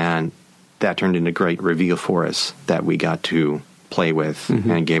 And that turned into a great reveal for us that we got to play with,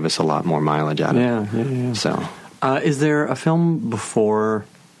 and gave us a lot more mileage out of it. Yeah. So, is there a film before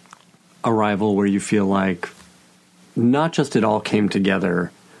Arrival where you feel like not just it all came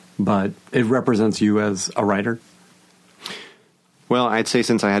together, but it represents you as a writer? Well, I'd say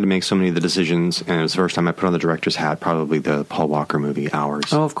since I had to make so many of the decisions, and it was the first time I put on the director's hat, probably the Paul Walker movie,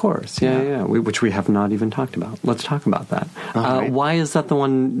 Hours. Oh, of course. Yeah. Which we have not even talked about. Let's talk about that. Right. Why is that the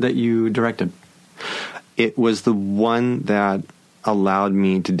one that you directed? It was the one that allowed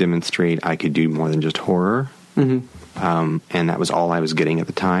me to demonstrate I could do more than just horror. Mm-hmm. And that was all I was getting at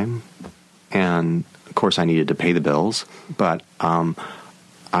the time. And, of course, I needed to pay the bills. But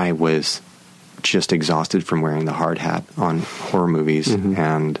I was just exhausted from wearing the hard hat on horror movies. Mm-hmm.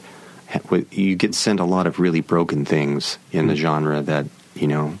 And you get sent a lot of really broken things in the genre that,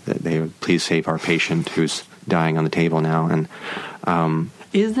 that they would please save our patient who's dying on the table now. And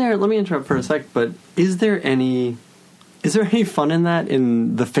is there, let me interrupt for a sec, but is there any fun in that,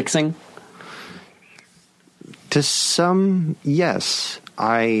 in the fixing? To some, yes.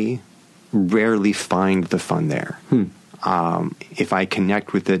 I rarely find the fun there. If I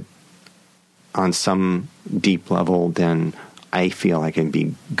connect with it on some deep level, then I feel I can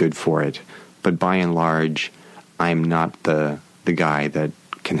be good for it. But by and large, I'm not the guy that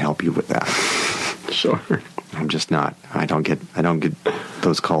can help you with that. Sure. I'm just not. I don't get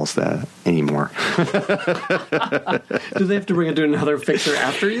those calls anymore. Do they have to bring it to another fixer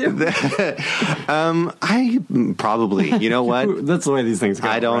after you? I probably. You know what? That's the way these things go.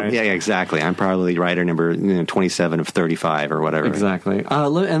 I don't. Right? Yeah, exactly. I'm probably writer number 27 of 35 or whatever. Exactly.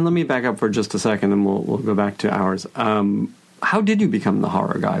 And let me back up for just a second, and we'll go back to ours. How did you become the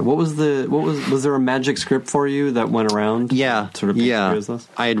horror guy? Was there a magic script for you that went around? Yeah.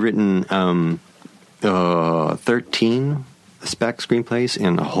 I had written 13 spec screenplays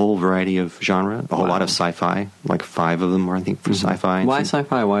in a whole variety of genre, a whole lot of sci-fi, 5 of them were, I think, for sci-fi. Why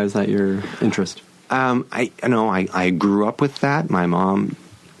sci-fi? Why is that your interest? I grew up with that. My mom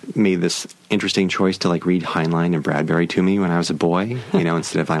made this interesting choice to read Heinlein and Bradbury to me when I was a boy,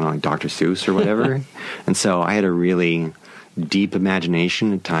 instead of Dr. Seuss or whatever. And so I had a really deep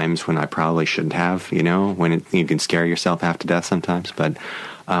imagination at times when I probably shouldn't have, when you can scare yourself half to death sometimes. But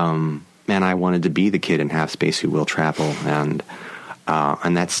and I wanted to be the kid in Half Space who will travel, and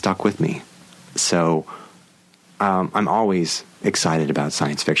that stuck with me. So I'm always excited about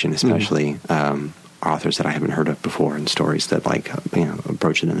science fiction, especially. authors that I haven't heard of before, and stories that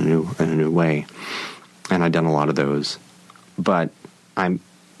approach it in a new way. And I've done a lot of those, but I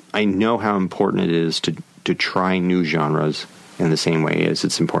know how important it is to try new genres in the same way as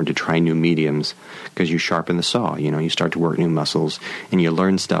it's important to try new mediums, because you sharpen the saw. You start to work new muscles, and you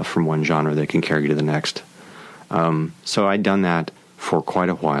learn stuff from one genre that can carry you to the next. So I'd done that for quite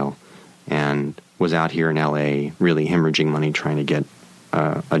a while, and was out here in LA really hemorrhaging money trying to get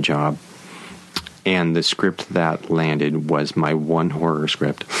a job. And the script that landed was my one horror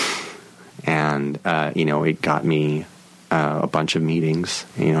script. And, it got me a bunch of meetings.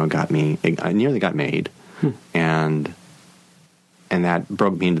 I nearly got made. And that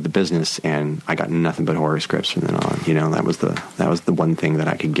broke me into the business, and I got nothing but horror scripts from then on. That was the one thing that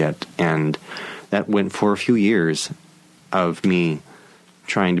I could get. And that went for a few years of me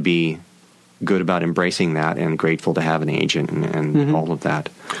trying to be good about embracing that, and grateful to have an agent and all of that.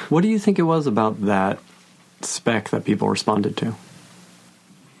 What do you think it was about that spec that people responded to?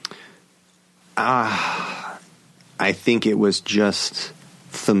 I think it was just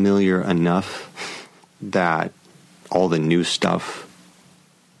familiar enough that all the new stuff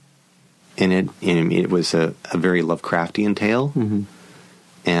in it was a very Lovecraftian tale.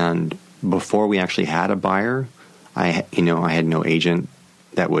 And before we actually had a buyer, I had no agent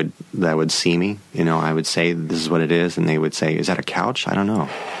that would see me. I would say, this is what it is, and they would say, is that a couch? I don't know.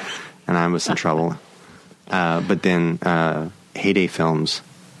 And I was in trouble. But then Heyday Films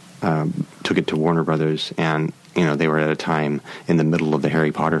took it to Warner Brothers, and they were at a time in the middle of the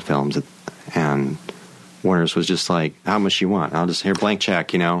Harry Potter films, and Warner's was just like, how much you want? I'll just, here, blank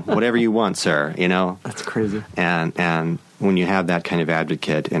check, whatever you want, sir, That's crazy. And when you have that kind of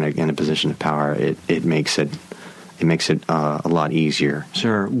advocate in a position of power, it makes it a lot easier.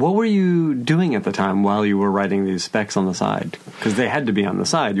 Sure. What were you doing at the time while you were writing these specs on the side? Because they had to be on the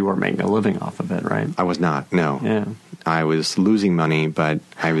side. You weren't making a living off of it, right? I was not, no. Yeah. I was losing money, but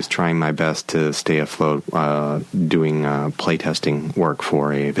I was trying my best to stay afloat doing playtesting work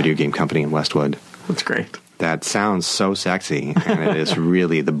for a video game company in Westwood. That's great. That sounds so sexy, and it is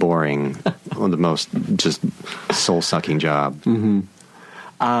really the boring, the most just soul-sucking job.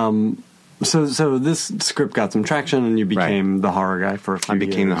 So this script got some traction, and you became the horror guy for a few years. I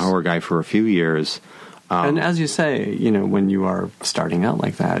became the horror guy for a few years. And as you say, when you are starting out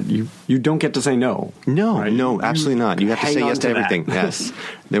like that, you don't get to say no. No, right? no, absolutely not. You have to say yes to everything. Yes.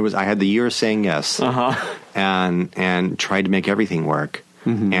 I had the year of saying yes, and tried to make everything work,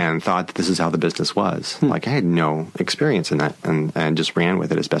 and thought that this is how the business was. Like, I had no experience in that, and just ran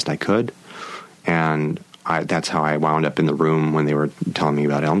with it as best I could. And that's how I wound up in the room when they were telling me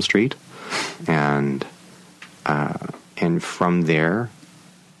about Elm Street. And from there,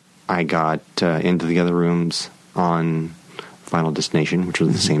 I got into the other rooms on Final Destination, which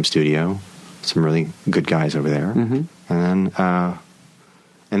was the same studio. Some really good guys over there. And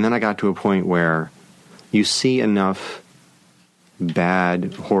then I got to a point where you see enough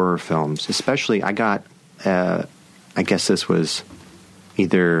bad horror films, especially I got, I guess this was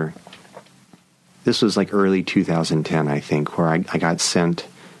like early 2010, I think, where I got sent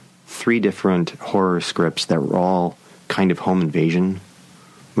 3 different horror scripts that were all kind of home invasion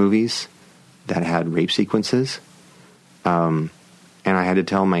movies that had rape sequences. And I had to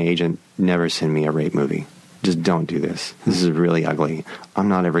tell my agent, never send me a rape movie. Just don't do this. This is really ugly. I'm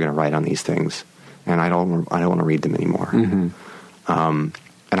not ever going to write on these things, and I don't want to read them anymore.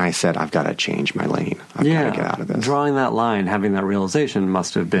 And I said, I've got to change my lane. I've got to get out of this. Drawing that line, having that realization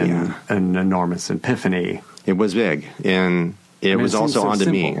must have been an enormous epiphany. It was big, and it was also onto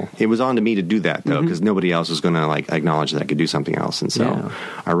me. It was onto me to do that, though, because nobody else was going to acknowledge that I could do something else. And so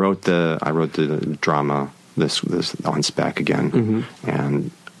I wrote the drama this on spec again,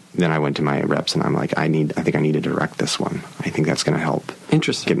 and then I went to my reps, and I'm like, I think I need to direct this one. I think that's going to help.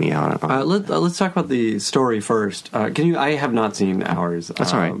 Interesting. Get me out. Let's talk about the story first. I have not seen ours.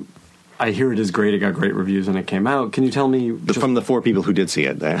 That's all right. I hear it is great. It got great reviews when it came out. Can you tell me from the 4 people who did see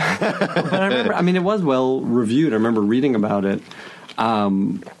it? But I remember. I mean, it was well reviewed. I remember reading about it.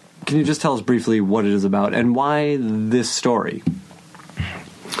 Can you just tell us briefly what it is about and why this story?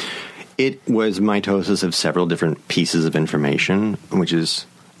 It was mitosis of several different pieces of information, which is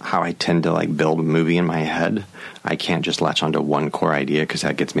how I tend to build a movie in my head. I can't just latch onto one core idea, because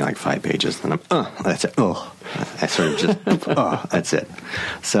that gets me 5 pages. Then that's it. I sort of just that's it.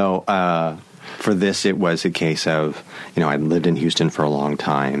 So for this, it was a case of I'd lived in Houston for a long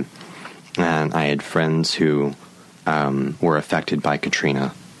time, and I had friends who were affected by Katrina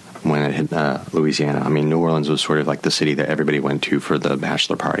when it hit Louisiana. I mean, New Orleans was sort of like the city that everybody went to for the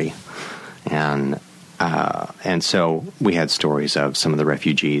bachelor party, and And so we had stories of some of the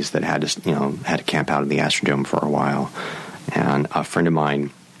refugees that had to camp out in the Astrodome for a while. And a friend of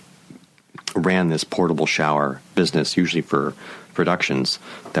mine ran this portable shower business, usually for productions,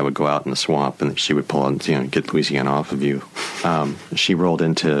 that would go out in the swamp, and she would pull out, get Louisiana off of you. She rolled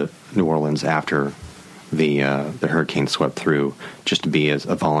into New Orleans after the hurricane swept through, just to be as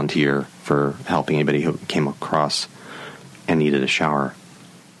a volunteer for helping anybody who came across and needed a shower.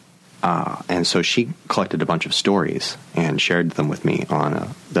 And so she collected a bunch of stories and shared them with me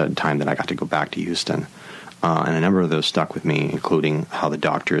on the time that I got to go back to Houston. And a number of those stuck with me, including how the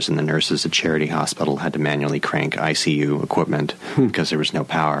doctors and the nurses at Charity Hospital had to manually crank ICU equipment because there was no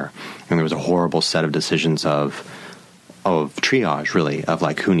power. And there was a horrible set of decisions of triage, really, of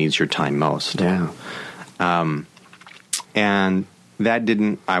like who needs your time most. Yeah. And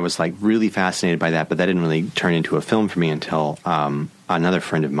that I was like really fascinated by that, but that didn't really turn into a film for me until another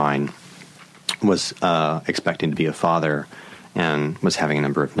friend of mine was expecting to be a father and was having a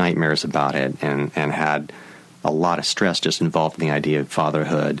number of nightmares about it, and had a lot of stress just involved in the idea of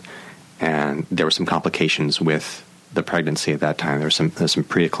fatherhood. And there were some complications with the pregnancy at that time. There's some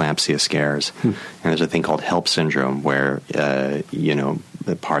preeclampsia scares, and there's a thing called HELP syndrome where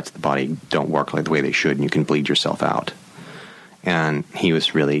the parts of the body don't work like the way they should, and you can bleed yourself out. And he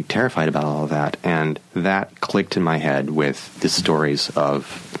was really terrified about all of that, and that clicked in my head with the stories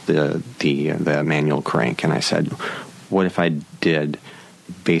of the manual crank. And I said, what if I did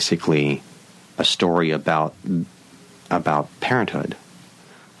basically a story about parenthood?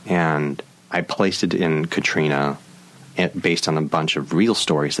 And I placed it in Katrina based on a bunch of real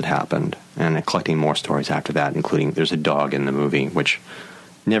stories that happened, and collecting more stories after that, including there's a dog in the movie, which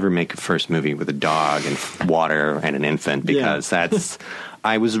never make a first movie with a dog and water and an infant, because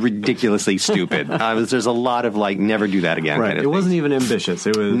I was ridiculously stupid. There's a lot of never do that again. Right. Kind of it wasn't even ambitious.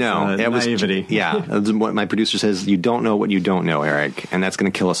 It was naivety. What my producer says, you don't know what you don't know, Eric, and that's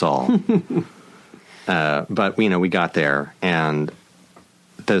going to kill us all. But we got there, and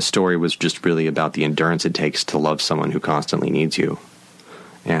the story was just really about the endurance it takes to love someone who constantly needs you.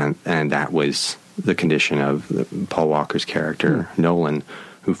 And that was the condition of Paul Walker's character, Nolan,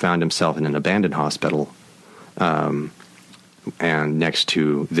 who found himself in an abandoned hospital, and next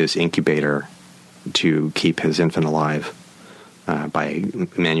to this incubator to keep his infant alive by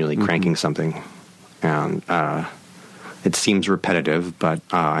manually cranking something. And it seems repetitive, but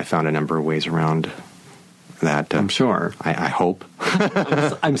I found a number of ways around that. I'm sure. I hope.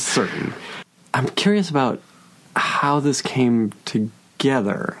 I'm certain. I'm curious about how this came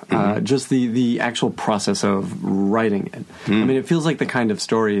together, just the actual process of writing it. I mean, it feels like the kind of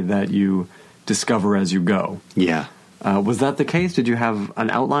story that you discover as you go. Yeah. Was that the case? Did you have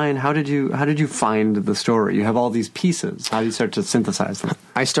an outline? How did you find the story? You have all these pieces. How do you start to synthesize them?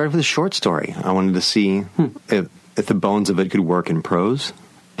 I started with a short story. I wanted to see if the bones of it could work in prose.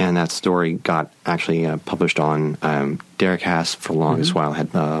 And that story got actually published on Derek Haas for the longest while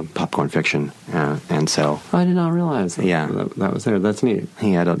had Popcorn Fiction, and so I did not realize that was there. That's neat.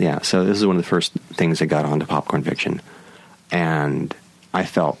 He had so this is one of the first things that got onto Popcorn Fiction, and I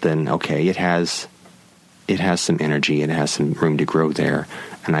felt then it has some energy, it has some room to grow there,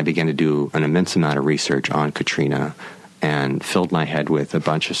 and I began to do an immense amount of research on Katrina, and filled my head with a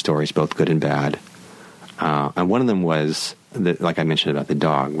bunch of stories, both good and bad, and one of them was, like I mentioned about the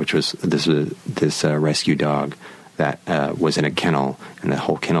dog, which was this rescue dog that was in a kennel, and the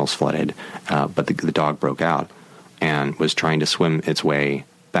whole kennel's flooded, but the dog broke out and was trying to swim its way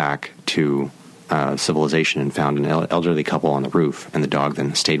back to civilization, and found an elderly couple on the roof, and the dog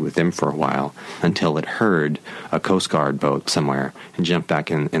then stayed with them for a while until it heard a Coast Guard boat somewhere and jumped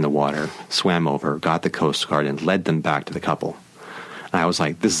back in the water, swam over, got the Coast Guard, and led them back to the couple. And I was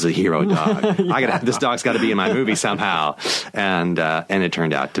like, this is a hero dog. This dog's got to be in my movie somehow. And it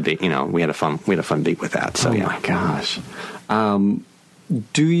turned out to be, we had a fun beat with that. So, my gosh.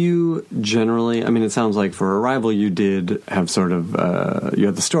 Do you generally, I mean, it sounds like for Arrival you did have sort of, you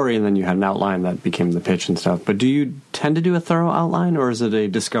had the story and then you had an outline that became the pitch and stuff. But do you tend to do a thorough outline, or is it a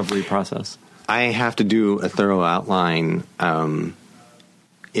discovery process? I have to do a thorough outline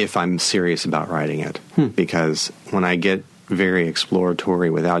if I'm serious about writing it. Because when I get very exploratory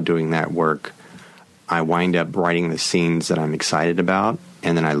without doing that work, I wind up writing the scenes that I'm excited about,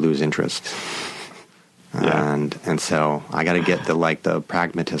 and then I lose interest. Yeah. And so I got to get the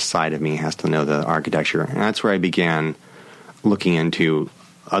pragmatist side of me has to know the architecture, and that's where I began looking into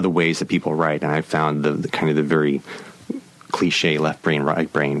other ways that people write, and I found the kind of the very cliche left brain,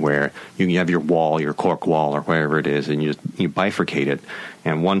 right brain, where you have your wall, your cork wall, or wherever it is, and you bifurcate it.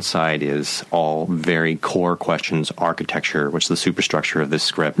 And one side is all very core questions, architecture, which is the superstructure of this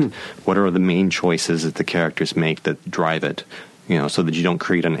script. What are the main choices that the characters make that drive it? So that you don't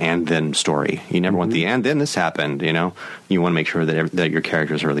create an and then story. You never want the and then this happened. You want to make sure that your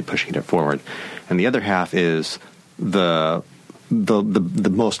characters are really pushing it forward. And the other half is the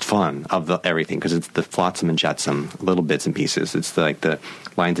most fun of everything, because it's the flotsam and jetsam, little bits and pieces. It's like the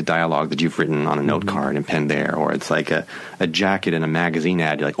lines of dialogue that you've written on a note card and penned there, or it's like a jacket in a magazine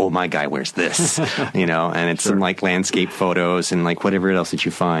ad. You're like, oh, my guy wears this, and it's some like landscape photos and like whatever else that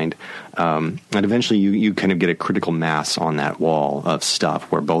you find. And eventually you kind of get a critical mass on that wall of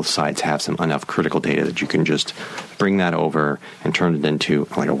stuff where both sides have enough critical data that you can just bring that over and turn it into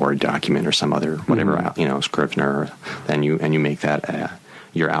like a Word document or some other whatever, Scrivener. Then you make that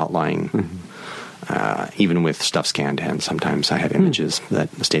your outline. Even with stuff scanned in, sometimes I have images that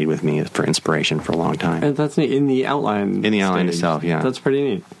stayed with me for inspiration for a long time. And that's neat. In the outline. In the outline itself, yeah. That's pretty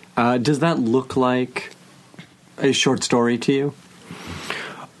neat. Does that look like a short story to you?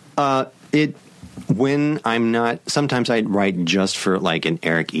 When I'm not, sometimes I write just for like an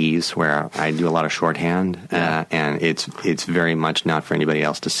Eric Ease, where I do a lot of shorthand, and it's very much not for anybody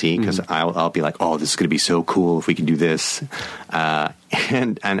else to see, because I'll be like, oh, this is going to be so cool if we could do this,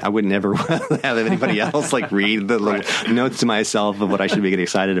 and I would never have anybody else like read the little notes to myself of what I should be getting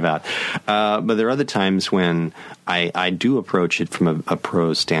excited about. But there are other times when I do approach it from a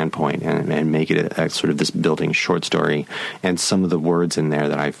prose standpoint and make it a sort of this building short story, and some of the words in there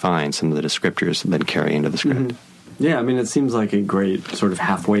that I find, some of the descriptors that carry into the script. Yeah, I mean, it seems like a great sort of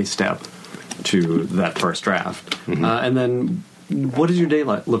halfway step to that first draft. And then what does your day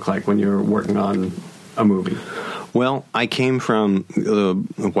look like when you're working on a movie? Well, I came from the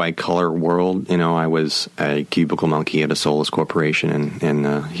white-collar world. I was a cubicle monkey at a soulless corporation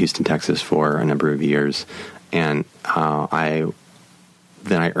in Houston, Texas for a number of years. And I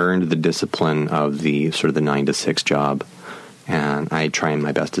earned the discipline of the sort of the 9 to 6 job, and I try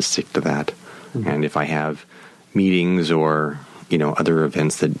my best to stick to that. And if I have meetings or other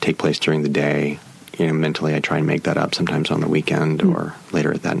events that take place during the day, mentally I try and make that up sometimes on the weekend or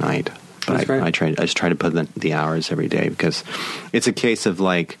later at that night. But I just try to put in the hours every day, because it's a case of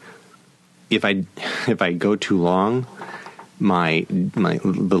like, if I go too long, my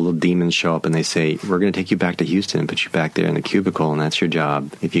little demons show up and they say, we're going to take you back to Houston and put you back there in the cubicle, and that's your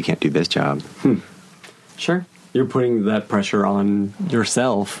job if you can't do this job. Sure. You're putting that pressure on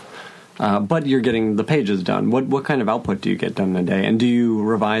yourself, but you're getting the pages done. What kind of output do you get done in a day? And do you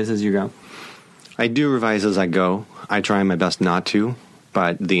revise as you go? I do revise as I go. I try my best not to,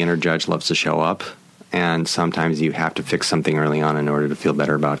 but the inner judge loves to show up, and sometimes you have to fix something early on in order to feel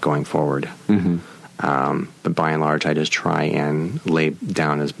better about going forward. But by and large, I just try and lay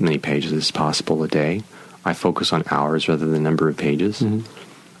down as many pages as possible a day. I focus on hours rather than number of pages.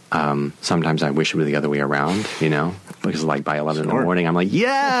 Sometimes I wish it were the other way around, because like by 11 in the morning, I'm like,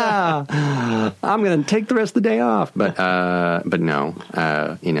 yeah, I'm going to take the rest of the day off. But no,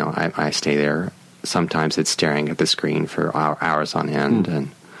 I stay there. Sometimes it's staring at the screen for hours on end, and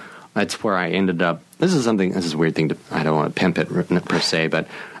that's where I ended up. This is a weird thing I don't want to pimp it per se, but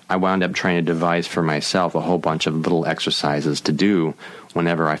I wound up trying to devise for myself a whole bunch of little exercises to do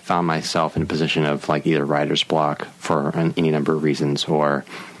whenever I found myself in a position of like either writer's block for any number of reasons, or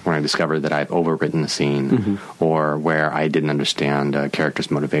when I discovered that I've overwritten the scene, or where I didn't understand a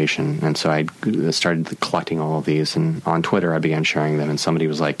character's motivation. And so I started collecting all of these, and on Twitter I began sharing them, and somebody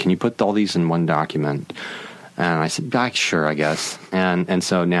was like, can you put all these in one document? And I said, sure, I guess. And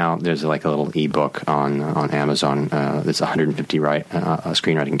so now there's like a little ebook on Amazon. There's 150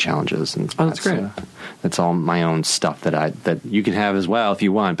 screenwriting challenges. And that's great. That's all my own stuff that you can have as well if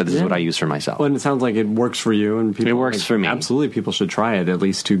you want, but this is what I use for myself. Well, and it sounds like it works for you, and people, it works for me. Absolutely, people should try it, at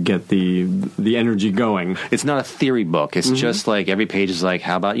least to get the energy going. It's not a theory book. It's just like every page is like,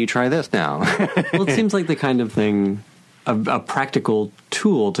 how about you try this now? Well, it seems like the kind of thing, a practical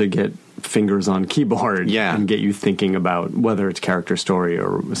tool to get fingers on keyboard and get you thinking about whether it's character, story,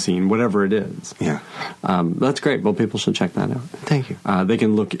 or a scene, whatever it is. That's great. Well, people should check that out. Thank you. They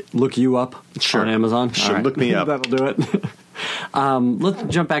can look you up on Amazon. Sure, look me up. That'll do it. Let's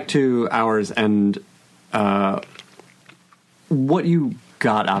jump back to ours and what you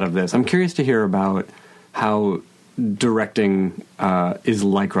got out of this. I'm curious to hear about how directing is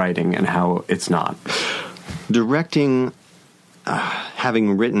like writing and how it's not. Directing,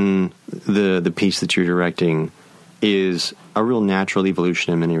 having written the piece that you're directing, is a real natural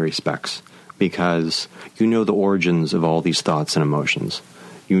evolution in many respects, because you know the origins of all these thoughts and emotions.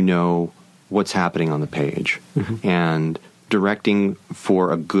 You know what's happening on the page. And directing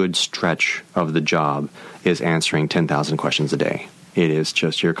for a good stretch of the job is answering 10,000 questions a day. It is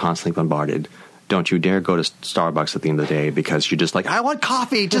just, you're constantly bombarded. Don't you dare go to Starbucks at the end of the day because you're just like, I want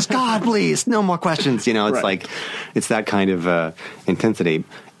coffee, just God, please, no more questions. You know, it's like, it's that kind of intensity.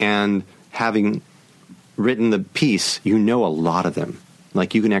 And having written the piece, you know a lot of them.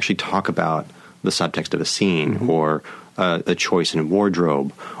 Like, you can actually talk about the subtext of a scene or a choice in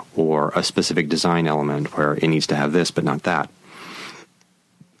wardrobe or a specific design element where it needs to have this but not that.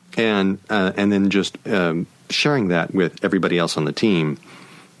 And then just sharing that with everybody else on the team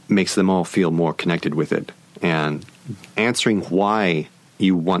makes them all feel more connected with it. And answering why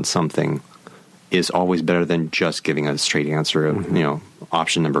you want something is always better than just giving a straight answer of, you know,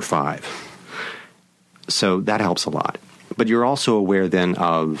 option number 5. So that helps a lot. But you're also aware then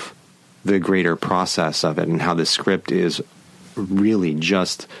of the greater process of it and how the script is really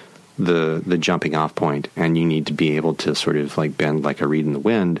just the jumping off point, and you need to be able to sort of like bend like a reed in the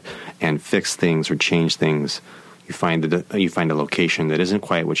wind and fix things or change things. You find a location that isn't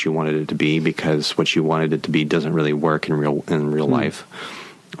quite what you wanted it to be because what you wanted it to be doesn't really work in real life,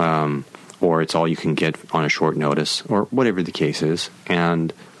 or it's all you can get on a short notice, or whatever the case is,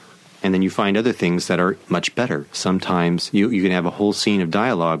 and then you find other things that are much better. Sometimes you can have a whole scene of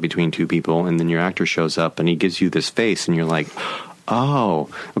dialogue between two people, and then your actor shows up and he gives you this face, and you're like, oh,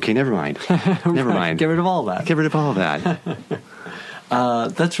 okay, never mind. Never mind. Get rid of all that. Get rid of all that.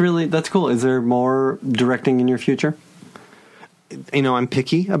 That's cool. Is there more directing in your future? You know, I'm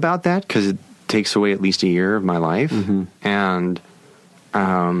picky about that because it takes away at least a year of my life. And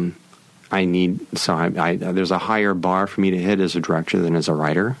there's a higher bar for me to hit as a director than as a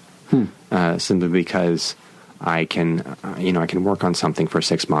writer. Simply because I can work on something for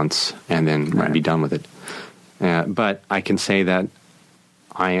 6 months and then be done with it. But I can say that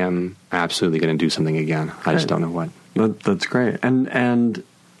I am absolutely going to do something again. I just don't know what. That's great. And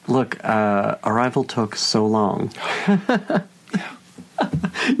look, Arrival took so long.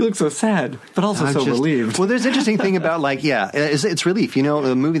 You look so sad, but also relieved. Well, there's an interesting thing about it's relief. You know,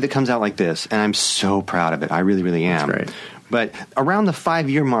 a movie that comes out like this, and I'm so proud of it. I really, really am. That's great. But around the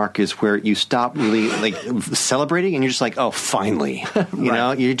 5-year mark is where you stop really like celebrating, and you're just like, oh, finally. You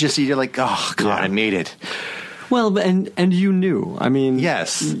know, you're like, oh God, I made it. Well, and you knew. I mean,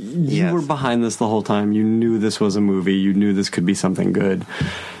 yes, you were behind this the whole time. You knew this was a movie. You knew this could be something good.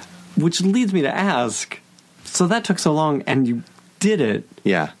 Which leads me to ask, so that took so long, and you did it.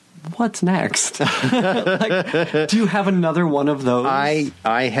 Yeah. What's next? Like, do you have another one of those? I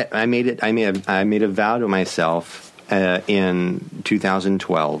made it. I made a vow to myself in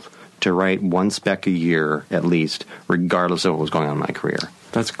 2012 to write one spec a year at least, regardless of what was going on in my career.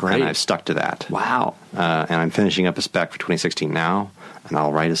 That's great. And I've stuck to that. Wow. And I'm finishing up a spec for 2016 now, and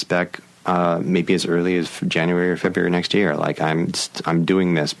I'll write a spec maybe as early as January or February next year. Like, I'm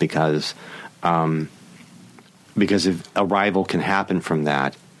doing this because if Arrival can happen from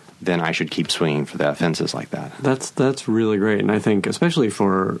that, then I should keep swinging for the fences like that. That's really great, and I think especially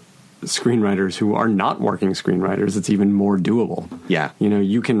for screenwriters who are not working screenwriters, it's even more doable. Yeah. You know,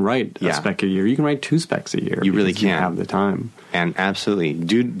 you can write a spec a year. You can write 2 specs a year. You really can. You have the time. And absolutely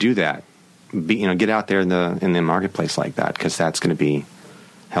do that. Get out there in the marketplace like that, because that's going to be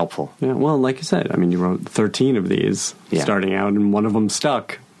helpful. Yeah. Well, like you said, I mean, you wrote 13 of these starting out, and one of them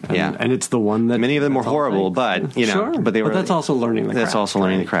stuck. And it's the one that many of them were horrible, but but they were. But that's also learning the craft. That's also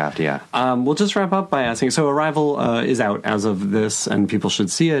learning the craft. Yeah. We'll just wrap up by asking. So, Arrival is out as of this, and people should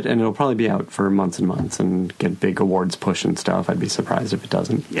see it, and it'll probably be out for months and months and get big awards push and stuff. I'd be surprised if it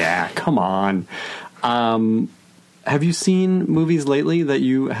doesn't. Yeah. Come on. Have you seen movies lately that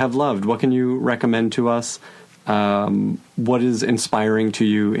you have loved? What can you recommend to us? What is inspiring to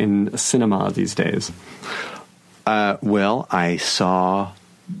you in cinema these days? Well, I saw.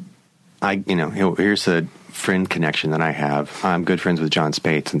 Here's a friend connection that I have. I'm good friends with John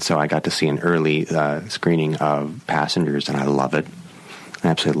Spates, and so I got to see an early screening of Passengers, and I love it. I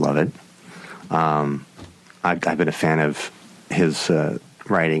absolutely love it. I've been a fan of his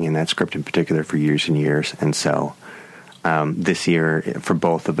writing and that script in particular for years and years, and so this year for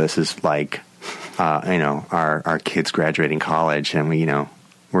both of us is like, our kids graduating college, and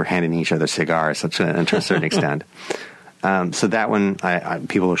we're handing each other cigars to a certain extent. So that one,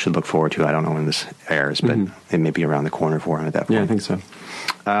 people should look forward to. I don't know when this airs, but it may be around the corner for him at that point. Yeah, I think so.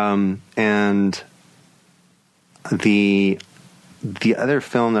 And the other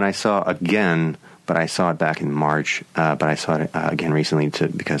film that I saw again, but I saw it back in March, but I saw it again recently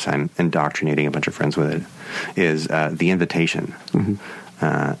because I'm indoctrinating a bunch of friends with it, is The Invitation.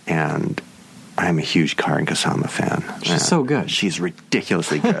 And I'm a huge Karin Kusama fan. She's so good. She's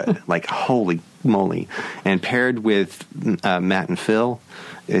ridiculously good. Like, holy moly. And paired with Matt and Phil,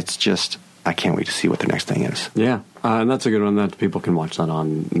 it's just, I can't wait to see what the next thing is. Yeah, and that's a good one that people can watch that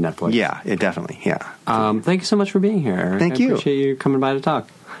on Netflix. Yeah, it definitely, yeah. Thank you so much for being here, Eric. Thank you. I appreciate you coming by to talk.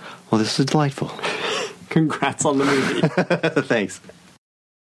 Well, this is delightful. Congrats on the movie. Thanks.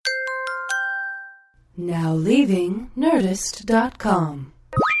 Now leaving Nerdist.com.